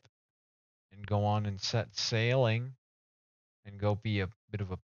ship and go on and set sailing and go be a bit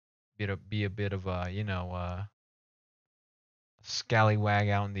of a be a bit of a, scallywag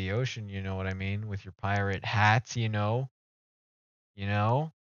out in the ocean, you know what I mean, with your pirate hats, you know.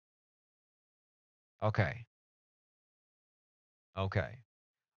 Okay, okay.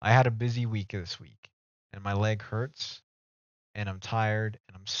 I had a busy week this week, and my leg hurts, and I'm tired,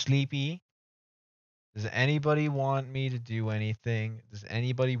 and I'm sleepy. Does anybody want me to do anything? Does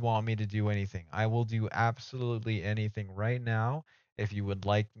anybody want me to do anything? I will do absolutely anything right now. If you would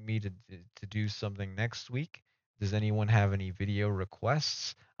like me to do something next week, does anyone have any video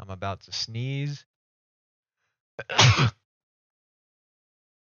requests? I'm about to sneeze.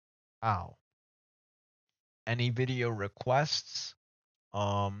 Ow. Any video requests?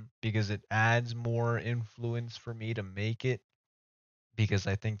 Because it adds more influence for me to make it. Because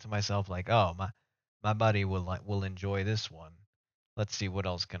I think to myself like, oh, my buddy will enjoy this one. Let's see, what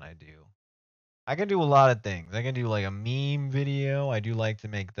else can I do? I can do a lot of things. I can do like a meme video. I do like to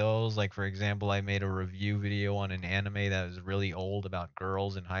make those. Like for example, I made a review video on an anime that was really old about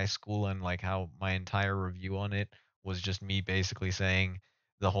girls in high school, and like how my entire review on it was just me basically saying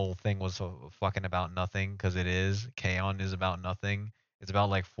the whole thing was fucking about nothing, because it is. K-On! Is about nothing. It's about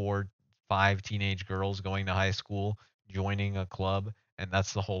like 5 teenage girls going to high school, joining a club, and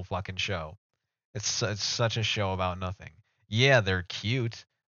that's the whole fucking show. It's such a show about nothing. Yeah, they're cute.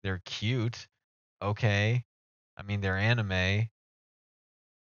 They're cute. Okay. I mean, they're anime,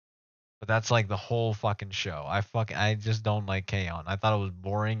 but that's like the whole fucking show. I just don't like K-On! I thought it was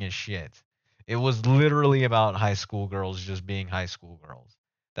boring as shit. It was literally about high school girls just being high school girls.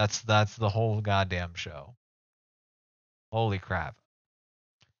 That's the whole goddamn show. Holy crap.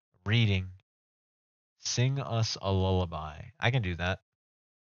 Reading. Sing us a lullaby. I can do that.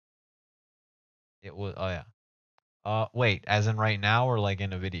 It was, oh yeah. Wait, as in right now or like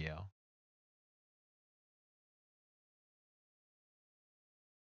in a video?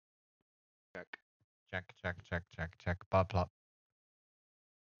 Check. Check. Pop pop.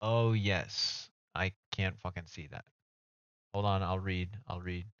 Oh yes. I can't fucking see that. Hold on, I'll read. I'll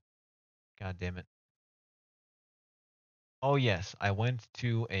read. God damn it. Oh yes, I went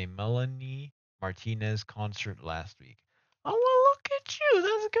to a Melanie Martinez concert last week. Oh well, look at you.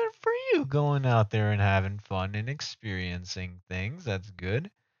 That's good for you. Going out there and having fun and experiencing things. That's good.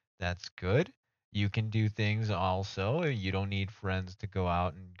 That's good. You can do things also. You don't need friends to go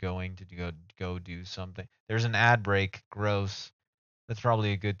out and going to go do something. There's an ad break. Gross. That's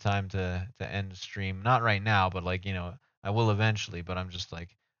probably a good time to end the stream. Not right now, but like, I will eventually, but I'm just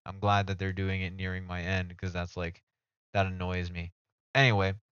like, I'm glad that they're doing it nearing my end, because that's like, that annoys me.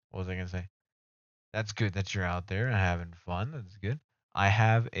 Anyway, what was I gonna say? That's good that you're out there and having fun. That's good. I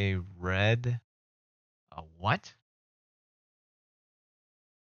have a red A what?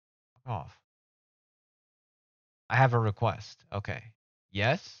 Fuck off. I have a request. Okay.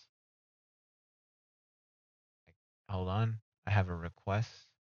 Yes? Hold on. I have a request.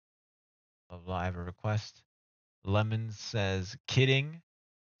 Blah, blah, I have a request. Lemon says, kidding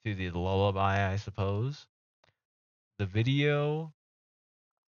to the lullaby, I suppose. The video.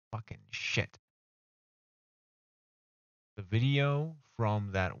 Fucking shit. The video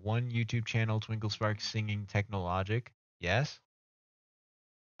from that one YouTube channel, Twinklesparks singing Technologic. Yes?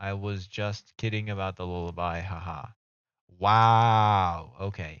 I was just kidding about the lullaby. Haha. Wow.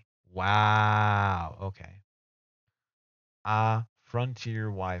 Okay. Wow. Okay. Frontier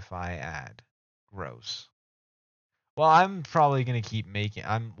Wi-Fi ad. Gross. Well, I'm probably gonna keep making.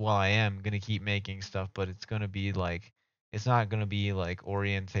 I am gonna keep making stuff, but it's gonna be like, it's not gonna be like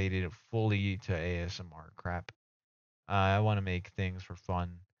orientated fully to ASMR crap. I want to make things for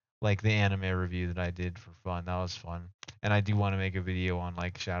fun, like the anime review that I did for fun. That was fun, and I do want to make a video on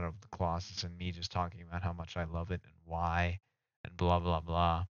like Shadow of the Colossus and me just talking about how much I love it and why, and blah blah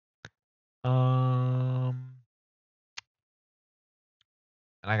blah. Um,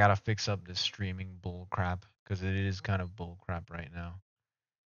 and I gotta fix up this streaming bull crap because it is kind of bull crap right now.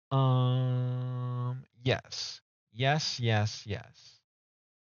 Yes. Yes, yes, yes.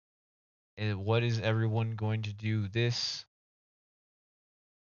 What is everyone going to do this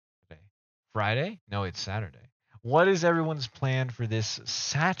Friday? Friday? No, it's Saturday. What is everyone's plan for this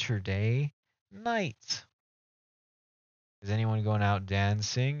Saturday night? Is anyone going out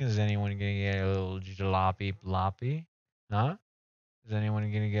dancing? Is anyone gonna get a little jalopy bloppy? Huh? Is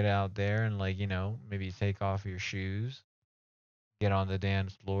anyone gonna get out there and like, maybe take off your shoes, get on the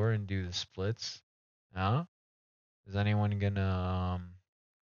dance floor and do the splits? Huh? Is anyone gonna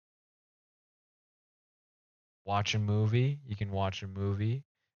watch a movie? You can watch a movie.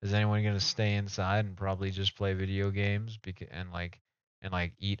 Is anyone gonna stay inside and probably just play video games and like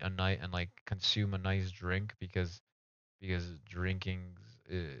eat a night and like consume a nice drink because drinking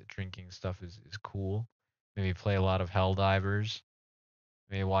stuff is cool. Maybe play a lot of Helldivers.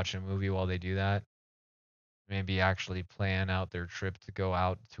 Maybe watch a movie while they do that. Maybe actually plan out their trip to go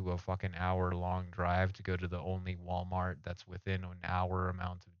out to a fucking hour-long drive to go to the only Walmart that's within an hour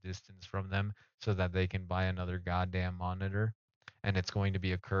amount of distance from them so that they can buy another goddamn monitor. And it's going to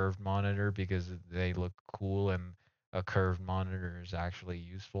be a curved monitor because they look cool and a curved monitor is actually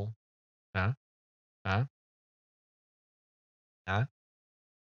useful. Huh? Huh? Huh?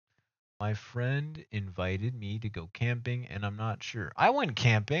 My friend invited me to go camping, and I'm not sure. I went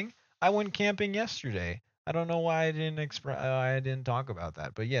camping. I went camping yesterday. I don't know why I didn't talk about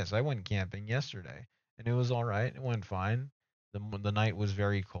that, but yes, I went camping yesterday, and it was all right. It went fine. The night was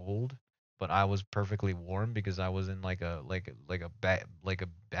very cold, but I was perfectly warm because I was in like a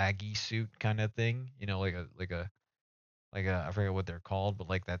baggy suit kind of thing. I forget what they're called, but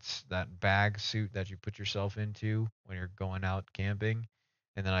like that bag suit that you put yourself into when you're going out camping.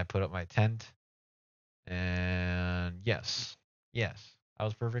 And then I put up my tent, and yes, yes, I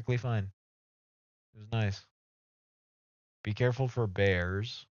was perfectly fine. It was nice. Be careful for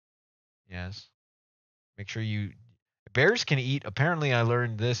bears. Yes. Make sure you. Bears can eat. Apparently, I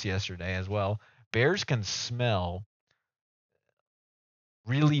learned this yesterday as well. Bears can smell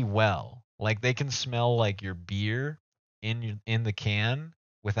really well. Like they can smell like your beer in the can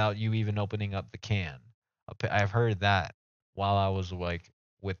without you even opening up the can. I've heard that while I was like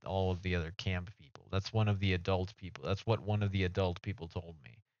with all of the other camp people. That's one of the adult people. That's what one of the adult people told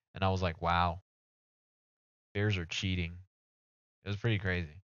me. And I was like, "Wow, bears are cheating." It was pretty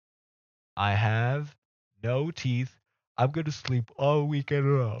crazy. I have no teeth. I'm going to sleep all weekend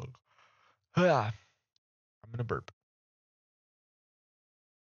long. I'm going to burp.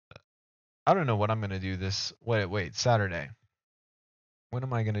 I don't know what I'm going to do this. Wait, Saturday. What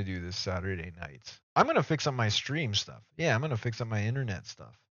am I gonna do this Saturday night? I'm gonna fix up my stream stuff. Yeah, I'm gonna fix up my internet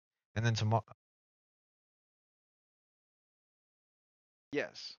stuff. And then tomorrow,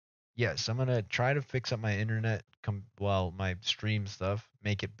 yes, yes, I'm gonna try to fix up my internet. My stream stuff,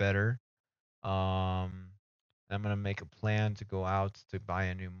 make it better. Um, I'm gonna make a plan to go out to buy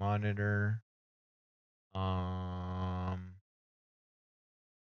a new monitor. Um,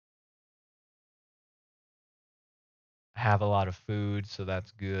 have a lot of food, so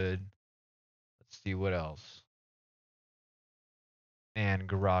that's good. Let's see what else. And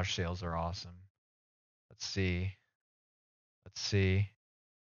garage sales are awesome. Let's see. Let's see.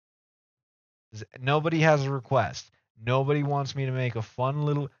 Nobody has a request. Nobody wants me to make a fun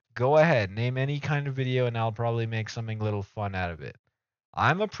little. Go ahead, name any kind of video, and I'll probably make something little fun out of it.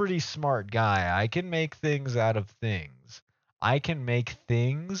 I'm a pretty smart guy. I can make things out of things. I can make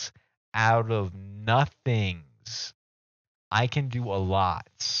things out of nothings. I can do a lot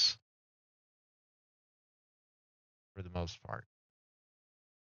for the most part.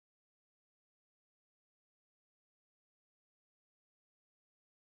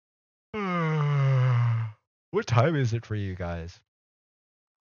 What time is it for you guys?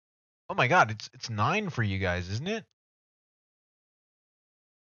 Oh my god, it's 9 for you guys, isn't it?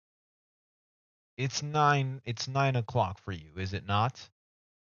 It's 9 o'clock for you, is it not?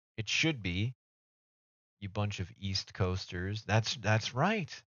 It should be. You bunch of East Coasters. That's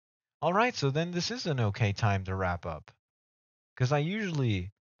right. All right, so then this is an okay time to wrap up. Cause I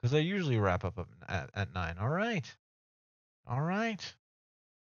usually wrap up at 9. All right. All right.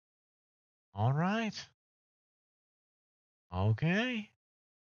 All right. Okay.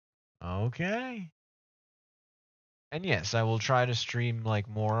 Okay. And yes, I will try to stream like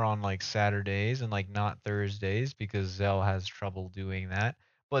more on like Saturdays and like not Thursdays because Zell has trouble doing that.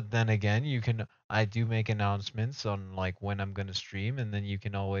 But then again, I do make announcements on like when I'm gonna stream, and then you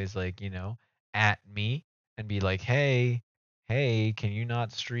can always like, at me and be like, hey, can you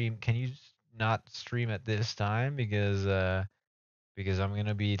not stream? Can you not stream at this time because I'm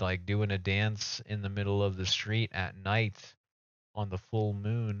gonna be like doing a dance in the middle of the street at night on the full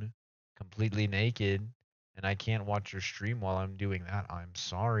moon, completely naked, and I can't watch your stream while I'm doing that. I'm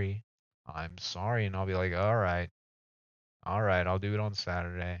sorry. I'm sorry. And I'll be like, all right, I'll do it on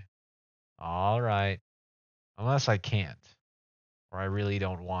Saturday. All right. Unless I can't, or I really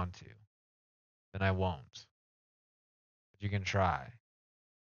don't want to, then I won't. But you can try.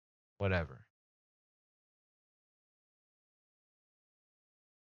 Whatever.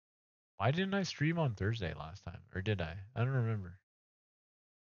 Why didn't I stream on Thursday last time? Or did I? I don't remember.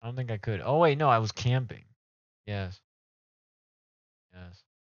 I don't think I could. Oh, wait, no, I was camping. Yes. Yes.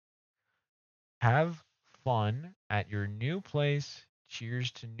 Have fun at your new place. Cheers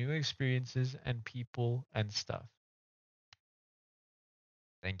to new experiences and people and stuff.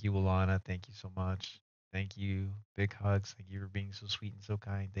 Thank you, Alana. Thank you so much. Thank you. Big hugs. Thank you for being so sweet and so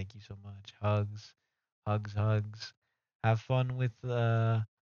kind. Thank you so much. Hugs. Hugs, hugs. Have fun with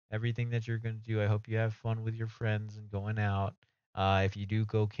everything that you're going to do. I hope you have fun with your friends and going out. If you do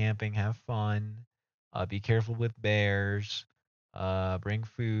go camping, have fun. Be careful with bears. Bring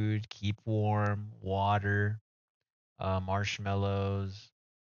food. Keep warm. Water. Marshmallows.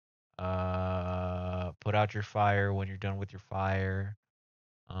 Put out your fire when you're done with your fire.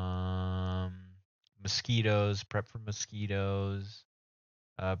 Um, Mosquitoes. Prep for mosquitoes.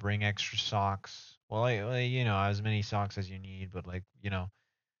 Bring extra socks. Well, as many socks as you need, but like,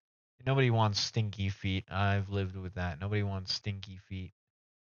 nobody wants stinky feet. I've lived with that. Nobody wants stinky feet.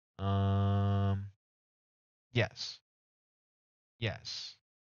 Um, yes, yes.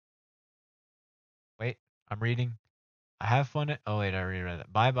 Wait, I'm reading. I have fun at. Oh wait, I already read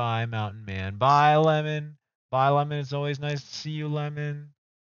it. Bye bye, Mountain Man. Bye, Lemon. Bye, Lemon. It's always nice to see you, Lemon.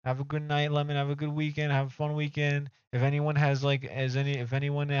 Have a good night, Lemon. Have a good weekend. Have a fun weekend. If anyone has like, if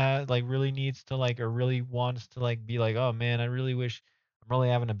anyone has like really needs to like or really wants to like be like, oh man, I really wish I'm really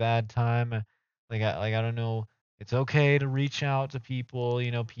having a bad time. I don't know. It's okay to reach out to people.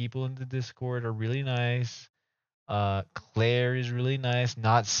 People in the Discord are really nice. Claire is really nice.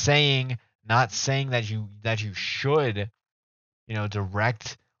 Not saying that you should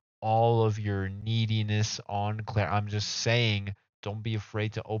direct all of your neediness on Claire. I'm just saying, don't be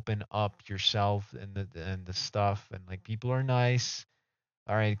afraid to open up yourself and the stuff. And like people are nice.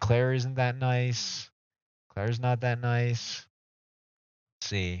 All right, Claire isn't that nice. Claire's not that nice. Let's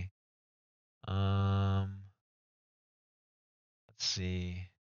see. Um, let's see.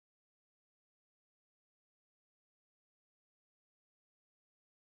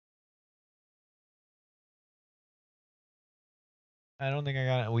 I don't think I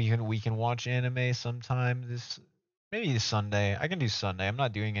got it. We can watch anime sometime maybe this Sunday. I can do Sunday. I'm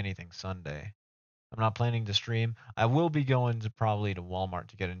not doing anything Sunday. I'm not planning to stream. I will be going to probably to Walmart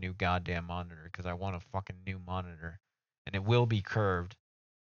to get a new goddamn monitor because I want a fucking new monitor, and it will be curved.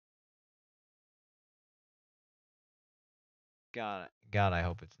 God, I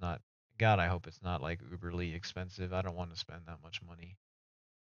hope it's not. God, I hope it's not like uberly expensive. I don't want to spend that much money.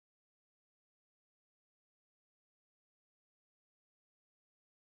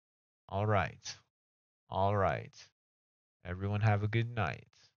 All right, all right. Everyone have a good night.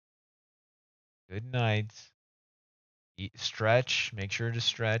 Good night. Eat, stretch. Make sure to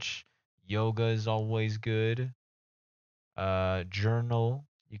stretch. Yoga is always good. Journal.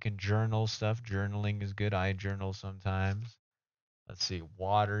 You can journal stuff. Journaling is good. I journal sometimes. Let's see.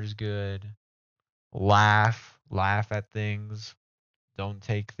 Water's good. Laugh at things. Don't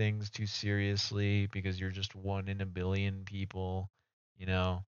take things too seriously because you're just one in a billion people. You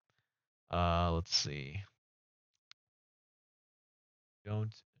know. Let's see.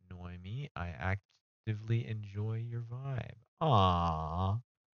 Don't annoy me. I actively enjoy your vibe. Aww.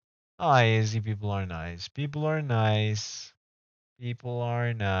 Ah, Izzy, people are nice. People are nice. People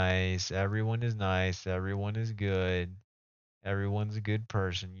are nice. Everyone is nice. Everyone is good. Everyone's a good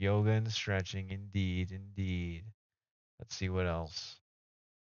person. Yoga and stretching, indeed, indeed. Let's see what else.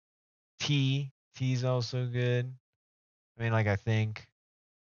 Tea's also good. I mean, like I think.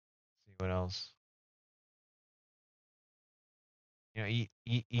 See what else. You know,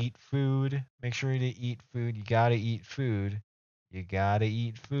 eat food. Make sure to eat food. You gotta eat food. You gotta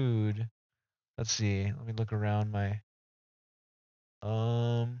eat food. Let's see. Let me look around my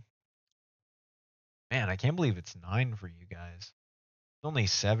um man, I can't believe it's 9 for you guys. It's only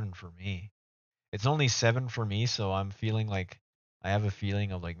 7 for me. It's only 7 for me, so I'm feeling like I have a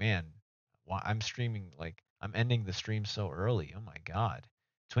feeling of like, man, why I'm streaming like I'm ending the stream so early. Oh my god.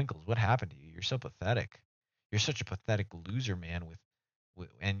 Twinkles, what happened to you? You're so pathetic. You're such a pathetic loser, man,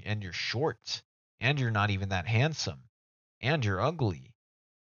 and you're short. And you're not even that handsome. And you're ugly.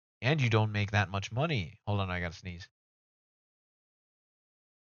 And you don't make that much money. Hold on, I gotta sneeze.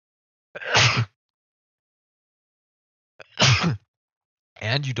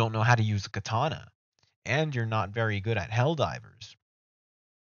 And you don't know how to use a katana. And you're not very good at Helldivers.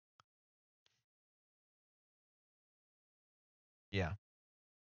 Yeah.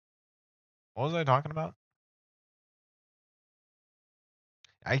 What was I talking about?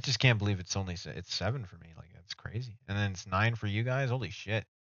 I just can't believe it's 7 for me. Like that's crazy. And then it's 9 for you guys. Holy shit.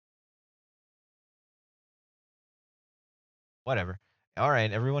 Whatever. All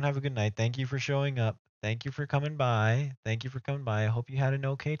right, everyone have a good night. Thank you for showing up. Thank you for coming by. Thank you for coming by. I hope you had an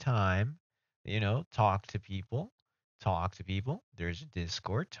okay time. You know, talk to people. Talk to people. There's a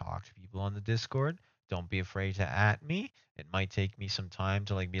Discord. Talk to people on the Discord. Don't be afraid to at me. It might take me some time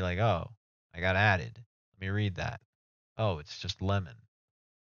to like be like, "Oh, I got added. Let me read that." Oh, it's just lemon.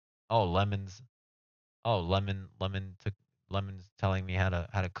 Oh, lemons. Oh, lemon's telling me how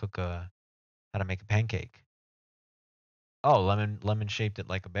to cook how to make a pancake. Oh, lemon shaped it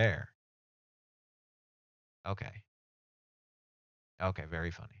like a bear. Okay. Okay,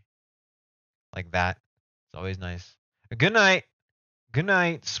 very funny. Like that. It's always nice. Good night. Good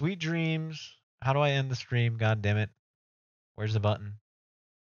night. Sweet dreams. How do I end the stream? God damn it. Where's the button?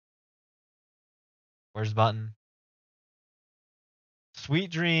 Where's the button?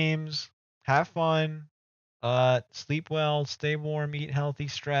 Sweet dreams. Have fun. Sleep well, stay warm, eat healthy,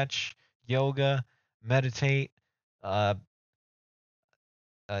 stretch, yoga, meditate, uh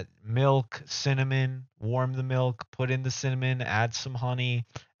milk, cinnamon, warm the milk, put in the cinnamon, add some honey,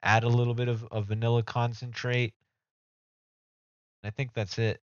 add a little bit of vanilla concentrate. I think that's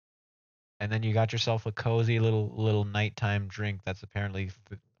it. And then you got yourself a cozy little nighttime drink that's apparently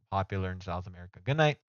popular in South America. Good night.